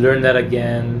had to learn that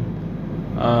again.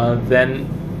 Then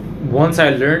once I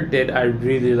learned it, I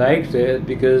really liked it,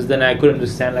 because then I could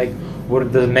understand like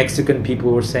what the Mexican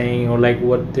people were saying, or like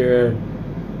what their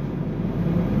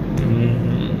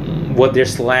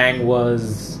slang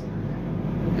was,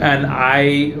 and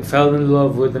I fell in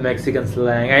love with the Mexican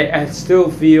slang. I still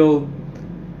feel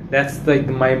that's like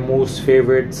my most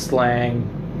favorite slang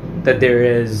that there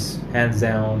is, hands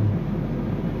down.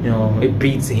 It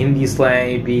beats Hindi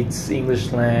slang, it beats English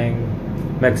slang,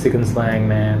 Mexican slang,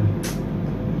 man.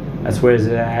 That's where it's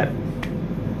at.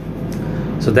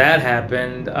 So that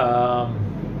happened.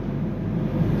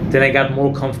 Then I got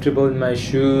more comfortable in my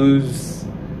shoes.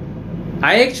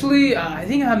 I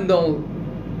think I'm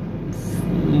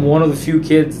one of the few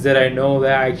kids that I know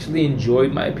that actually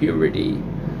enjoyed my puberty.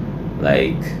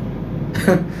 Like,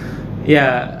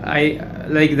 yeah,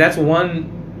 that's one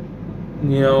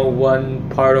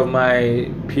part of my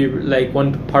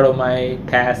one part of my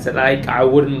past that I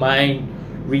wouldn't mind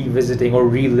revisiting or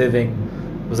reliving.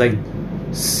 It was like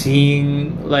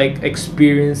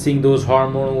experiencing those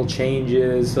hormonal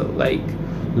changes, like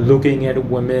looking at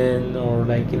women, or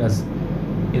like in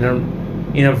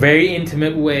a very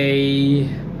intimate way,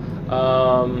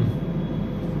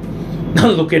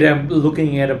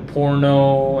 looking at a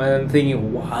porno and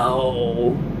thinking,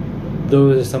 wow,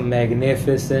 those are some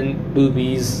magnificent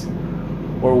boobies,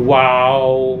 or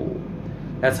wow,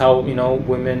 that's how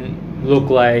women look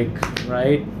like,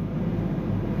 right?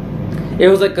 It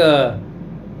was like an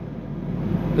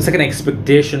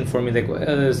expedition for me, like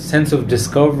a sense of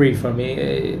discovery for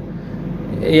me.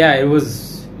 Yeah, it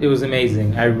was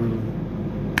amazing. I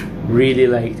really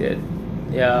liked it.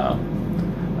 Yeah.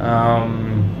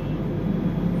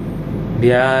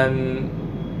 Yeah,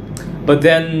 but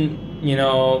then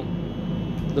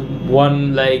the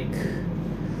one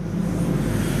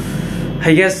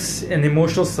I guess an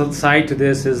emotional side to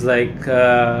this is like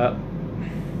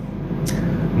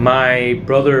my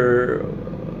brother,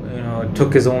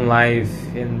 took his own life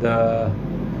in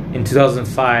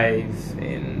 2005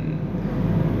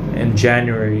 in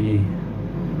January.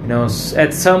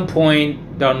 At some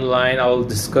point down the line, I'll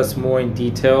discuss more in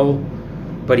detail.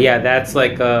 But yeah, that's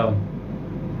like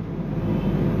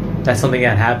that's something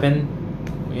that happened.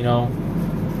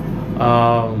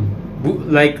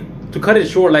 Like, to cut it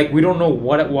short, like, we don't know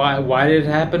why did it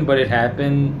happen, but it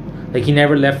happened. Like, he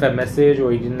never left that message,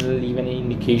 or he didn't leave any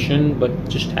indication, but it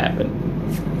just happened.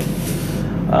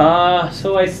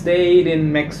 So I stayed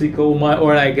in Mexico,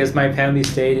 or I guess my family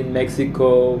stayed in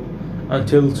Mexico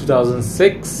until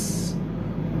 2006.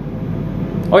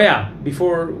 Oh yeah,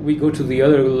 before we go to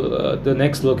the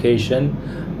next location,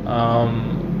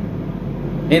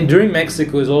 and during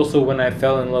Mexico is also when I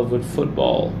fell in love with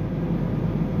football.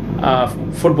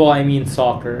 Football, I mean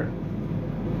soccer.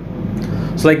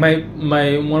 So like my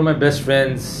one of my best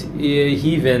friends,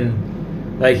 he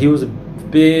was a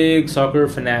big soccer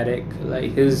fanatic.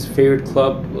 Like, his favorite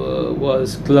club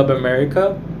was Club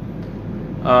America.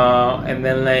 And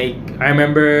then, like, I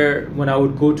remember when I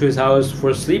would go to his house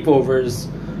for sleepovers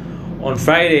on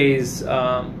Fridays,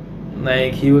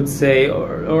 like, he would say,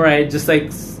 all right, just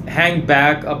like hang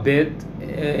back a bit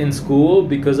in school,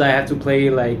 because I have to play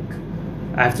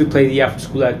the after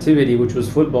school activity, which was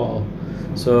football.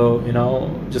 So,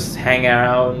 just hang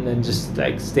around and just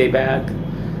like stay back.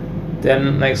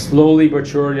 Then, like, slowly but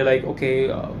surely, like,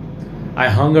 okay, I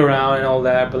hung around and all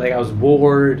that, but like I was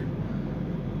bored.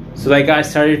 So like I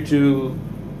started to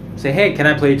say, hey, can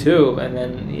I play too? And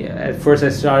then at first I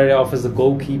started off as a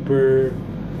goalkeeper.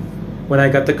 When I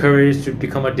got the courage to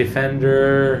become a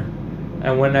defender,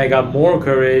 and when I got more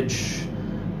courage,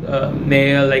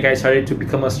 I started to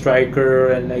become a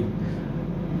striker, and like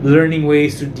learning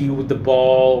ways to deal with the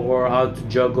ball, or how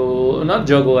to not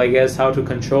juggle, I guess, how to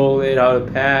control it, how to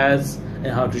pass, and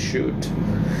how to shoot.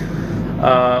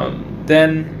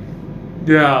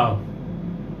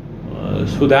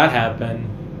 So that happened.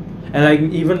 And like,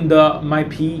 even my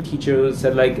PE teacher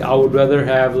said, like, I would rather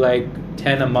have like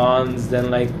 10 Amans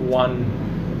than like one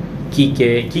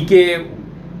Kike.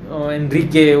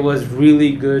 Enrique was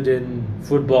really good in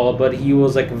football, but he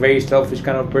was like a very selfish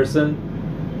kind of person.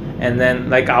 And then,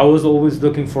 like, I was always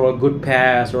looking for a good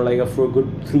pass, or like for a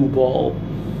good through ball.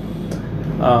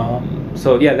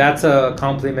 So yeah, that's a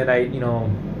compliment I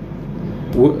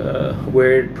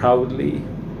wear it proudly.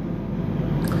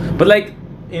 But like,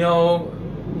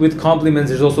 with compliments,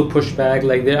 there's also pushback.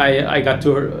 Like, I got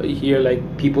to hear like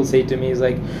people say to me, is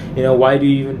like, why do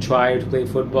you even try to play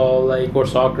football, like, or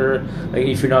soccer? Like,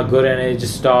 if you're not good at it,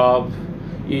 just stop.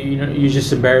 You're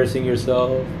just embarrassing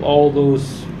yourself. All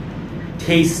those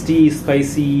tasty,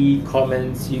 spicy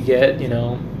comments you get,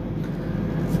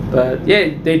 But yeah,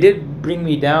 they did bring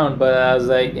me down. But I was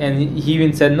like, and he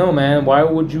even said, no, man, why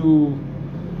would you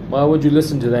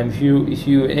listen to them? If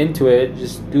you into it,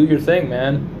 just do your thing,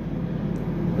 man.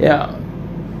 Yeah.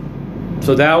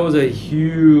 So that was a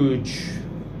huge,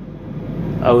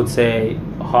 I would say,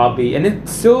 hobby, and it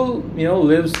still,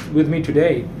 lives with me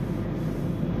today.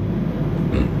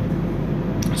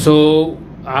 So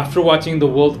after watching the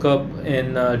World Cup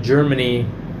in Germany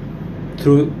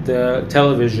through the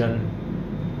television,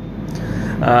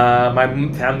 my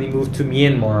family moved to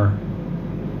Myanmar,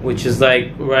 which is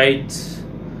like right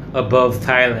above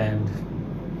Thailand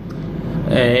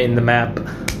in the map.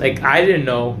 Like, I didn't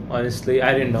know, honestly.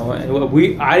 I didn't know. I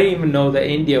didn't even know that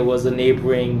India was a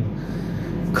neighboring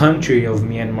country of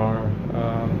Myanmar,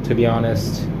 to be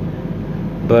honest.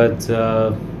 But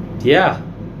yeah.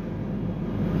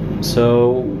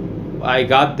 So I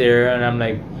got there and I'm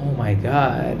like, oh my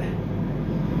god.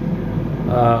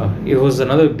 It was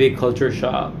another big culture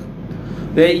shock.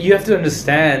 That you have to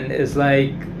understand is,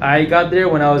 like, I got there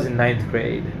when I was in 9th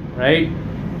grade, right?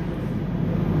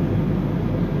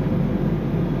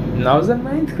 And I was in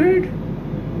 9th grade?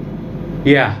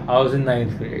 Yeah, I was in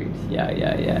 9th grade. Yeah.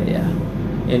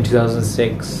 In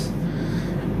 2006.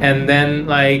 And then,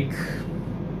 like,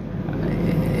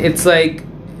 it's like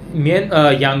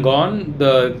Yangon,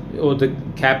 the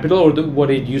capital, or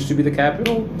what it used to be the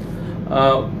capital,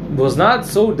 was not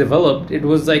so developed. It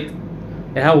was like,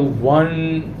 it had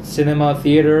one cinema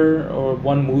theater or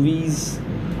one movies.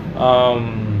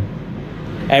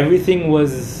 Everything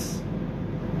was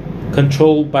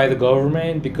controlled by the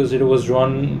government because it was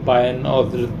run by an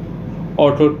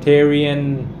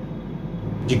authoritarian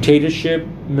dictatorship,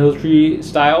 military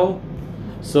style.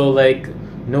 So like,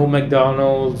 no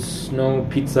McDonald's, no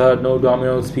Pizza Hut, no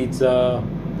Domino's Pizza.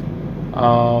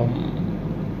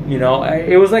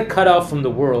 It was like cut off from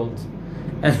the world.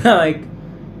 and like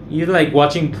even like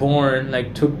watching porn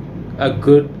like took a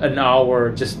good an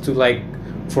hour just to like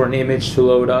for an image to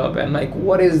load up, and like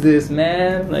what is this,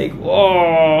 man? Like,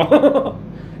 oh,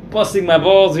 busting my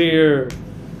balls here.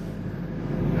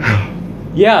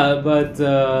 Yeah, but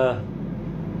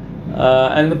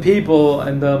and the people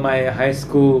and my high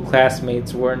school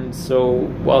classmates weren't so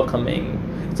welcoming.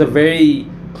 It's a very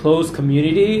close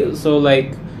community, so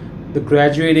like the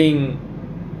graduating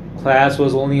class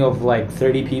was only of like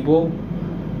 30 people,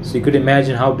 so you could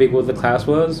imagine how big what the class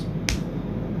was.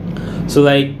 So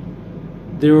like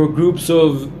there were groups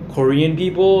of Korean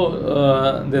people,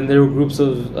 then there were groups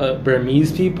of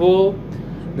Burmese people,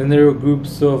 then there were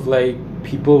groups of like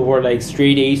people who were like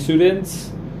straight A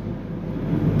students,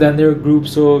 then there were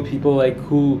groups of people like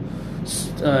who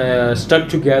stuck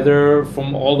together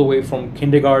from all the way from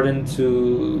kindergarten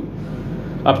to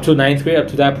up to ninth grade, up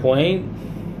to that point.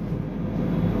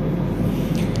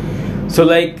 So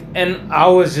like, and I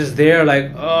was just there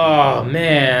like, oh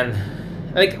man,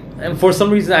 like, and for some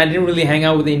reason I didn't really hang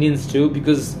out with Indians too,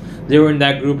 because they were in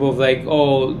that group of like,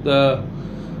 oh, the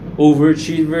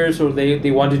overachievers, or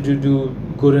they wanted to do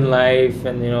good in life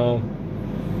and, you know,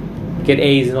 get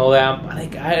A's and all that.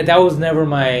 Like that was never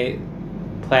my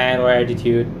plan or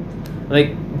attitude.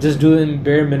 Like just do the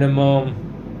bare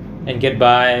minimum and get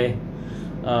by,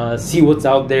 see what's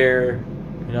out there,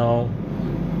 you know.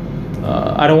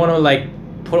 I don't want to like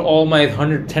put all my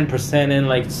 110% in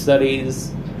like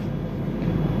studies.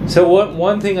 So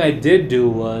one thing I did do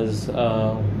was,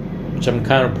 which I'm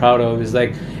kind of proud of, is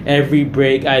like every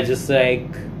break I just like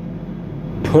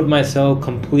put myself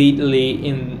completely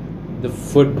in the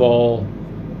football,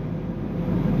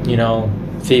 you know,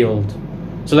 field.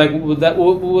 So like what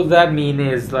that mean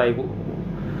is like,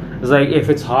 it's like if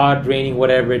it's hot, raining,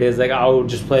 whatever it is, like I'll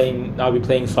be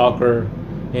playing soccer,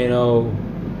 you know,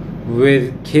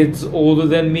 with kids older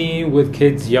than me, with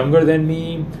kids younger than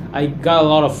me. I got a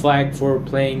lot of flack for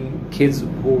playing kids who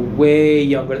were way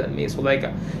younger than me. So like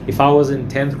if I was in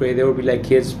 10th grade, there would be like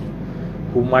kids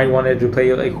who might wanted to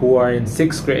play like who are in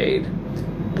 6th grade.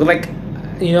 But like,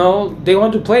 you know, they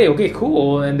want to play, okay,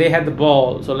 cool, and they had the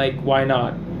ball, so like why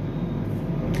not?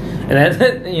 And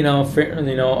then you know,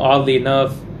 oddly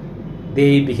enough,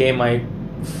 they became my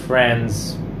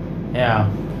friends. Yeah.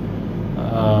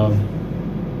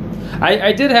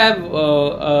 I did have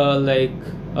like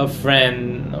a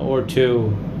friend or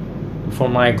two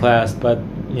from my class, but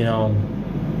you know,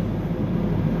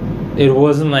 it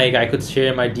wasn't like I could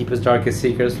share my deepest, darkest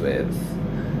secrets with.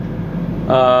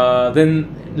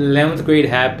 Then 11th grade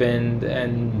happened,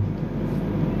 and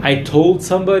I told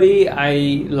somebody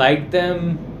I liked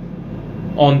them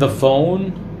on the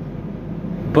phone,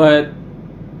 but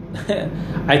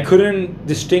I couldn't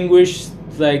distinguish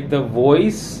like the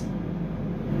voice.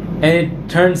 And it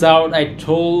turns out I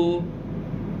told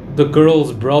the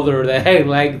girl's brother that I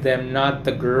liked them, not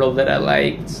the girl that I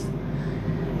liked.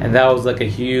 And that was like a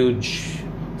huge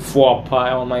faux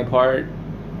pas on my part.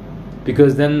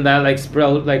 Because then that like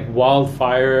spread like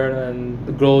wildfire, and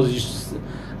the girls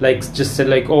just said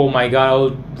like, oh my god, I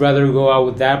would rather go out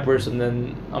with that person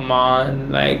than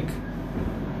Aman. Like,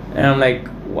 and I'm like,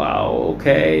 wow,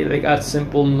 okay, like a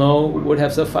simple no would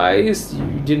have sufficed.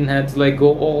 You didn't have to like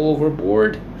go all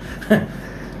overboard.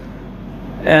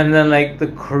 And then like the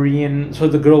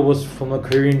girl was from a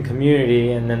Korean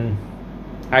community, and then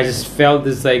I just felt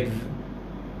this like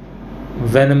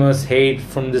venomous hate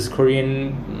from this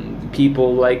Korean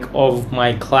people like of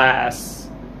my class.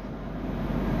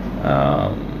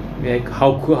 Like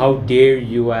how dare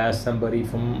you ask somebody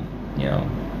from, you know,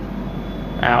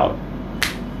 out.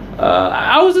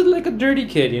 I was like a dirty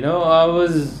kid, you know. I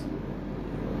was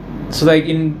so like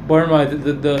in Burma,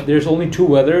 there's only two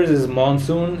weathers: is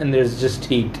monsoon and there's just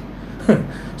heat.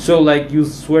 So like you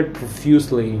sweat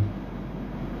profusely,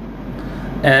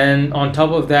 and on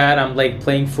top of that, I'm like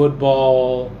playing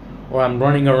football or I'm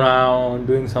running around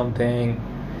doing something.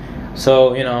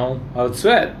 So you know, I would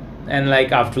sweat, and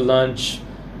like after lunch,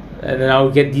 and then I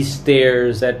would get these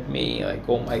stares at me like,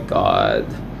 oh my god,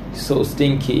 so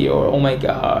stinky, or oh my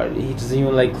god, he doesn't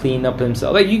even like clean up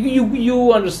himself. Like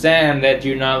you understand that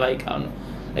you're not like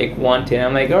like wanted.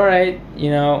 I'm like, all right, you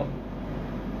know,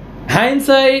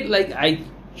 hindsight, like I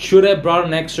should have brought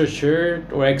an extra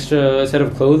shirt or extra set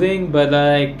of clothing, but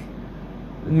like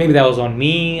maybe that was on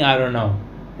me, I don't know.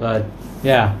 But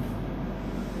yeah,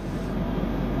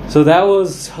 so that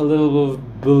was a little bit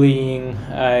of bullying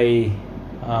I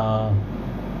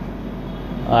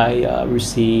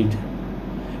received.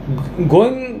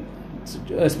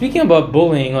 Speaking about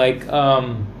bullying, like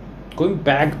going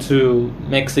back to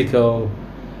Mexico,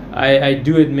 I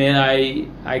do admit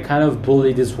I kind of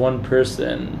bullied this one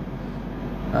person.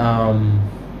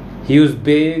 He was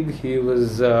big. He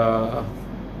was a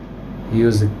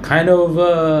kind of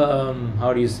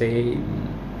how do you say?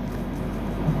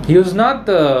 He was not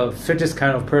the fittest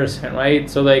kind of person, right?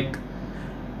 So like,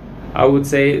 I would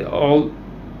say all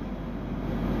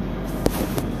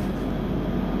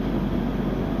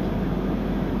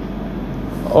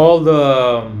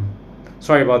the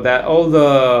sorry about that. All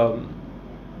the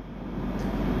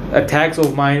attacks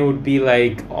of mine would be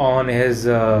like on his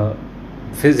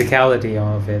physicality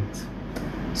of it.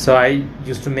 So I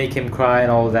used to make him cry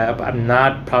and all that, but I'm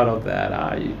not proud of that.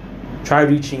 I tried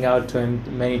reaching out to him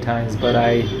many times, but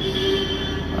I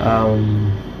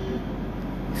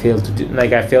failed to do,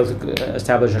 like I failed to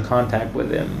establish a contact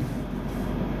with him.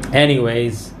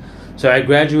 Anyways, so I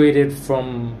graduated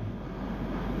from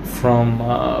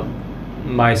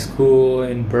my school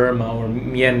in Burma or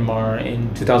Myanmar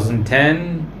in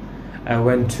 2010. I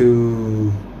went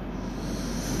to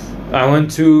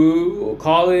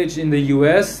college in the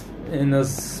U.S. in a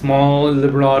small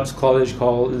liberal arts college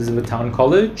called Elizabethtown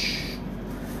College.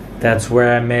 That's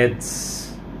where I met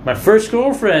my first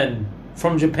girlfriend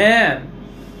from Japan,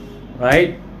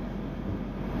 right?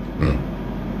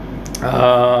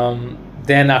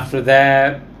 Then after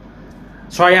that,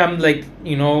 sorry, I'm like,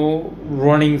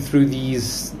 running through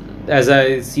these as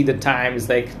I see the time. It's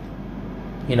like,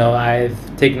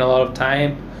 I've taken a lot of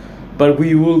time, but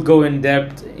we will go in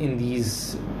depth in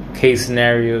these case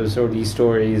scenarios or these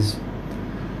stories.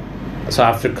 So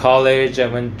after college, I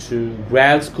went to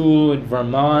grad school in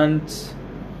Vermont.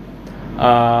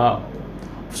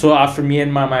 So after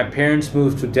Myanmar, my parents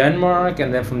moved to Denmark,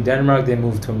 and then from Denmark, they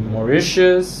moved to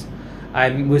Mauritius. I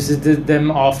visited them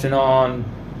off and on.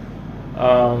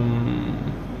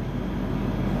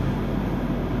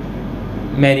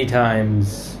 Many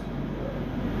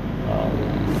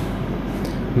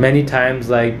times,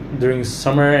 like during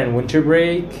summer and winter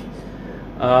break.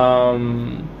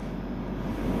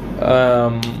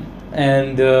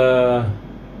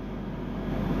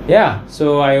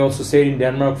 So I also stayed in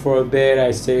Denmark for a bit.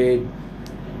 I stayed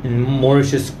in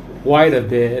Mauritius quite a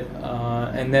bit,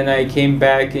 and then I came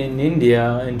back in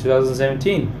India in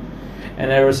 2017,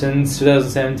 and ever since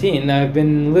 2017 I've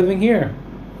been living here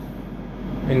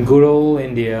in good old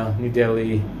India, New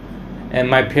Delhi, and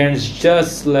my parents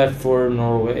just left for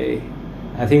Norway.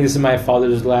 I think this is my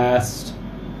father's last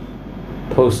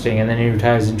posting, and then he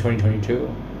retires in 2022.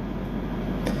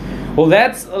 Well,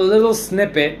 that's a little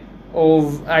snippet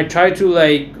of, I try to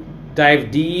like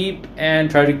dive deep and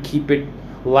try to keep it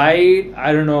light.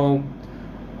 I don't know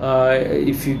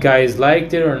if you guys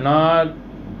liked it or not.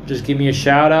 Just give me a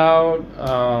shout out.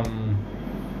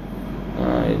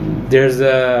 There's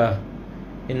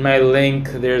in my link,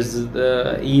 there's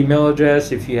the email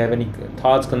address if you have any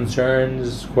thoughts,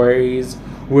 concerns, queries.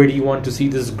 Where do you want to see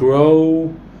this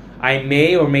grow? I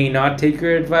may or may not take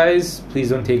your advice. Please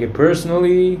don't take it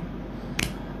personally.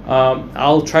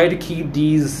 I'll try to keep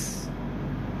these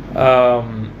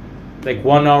like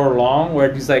 1 hour long, or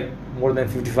at least like more than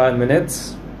 55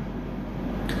 minutes.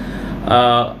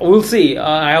 We'll see.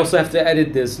 I also have to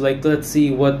edit this. Like, let's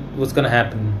see what's gonna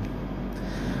happen.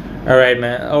 All right,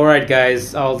 man. All right,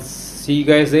 guys. I'll see you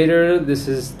guys later. This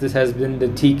has been the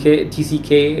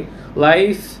TCK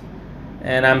Life,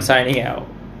 and I'm signing out.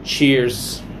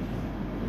 Cheers.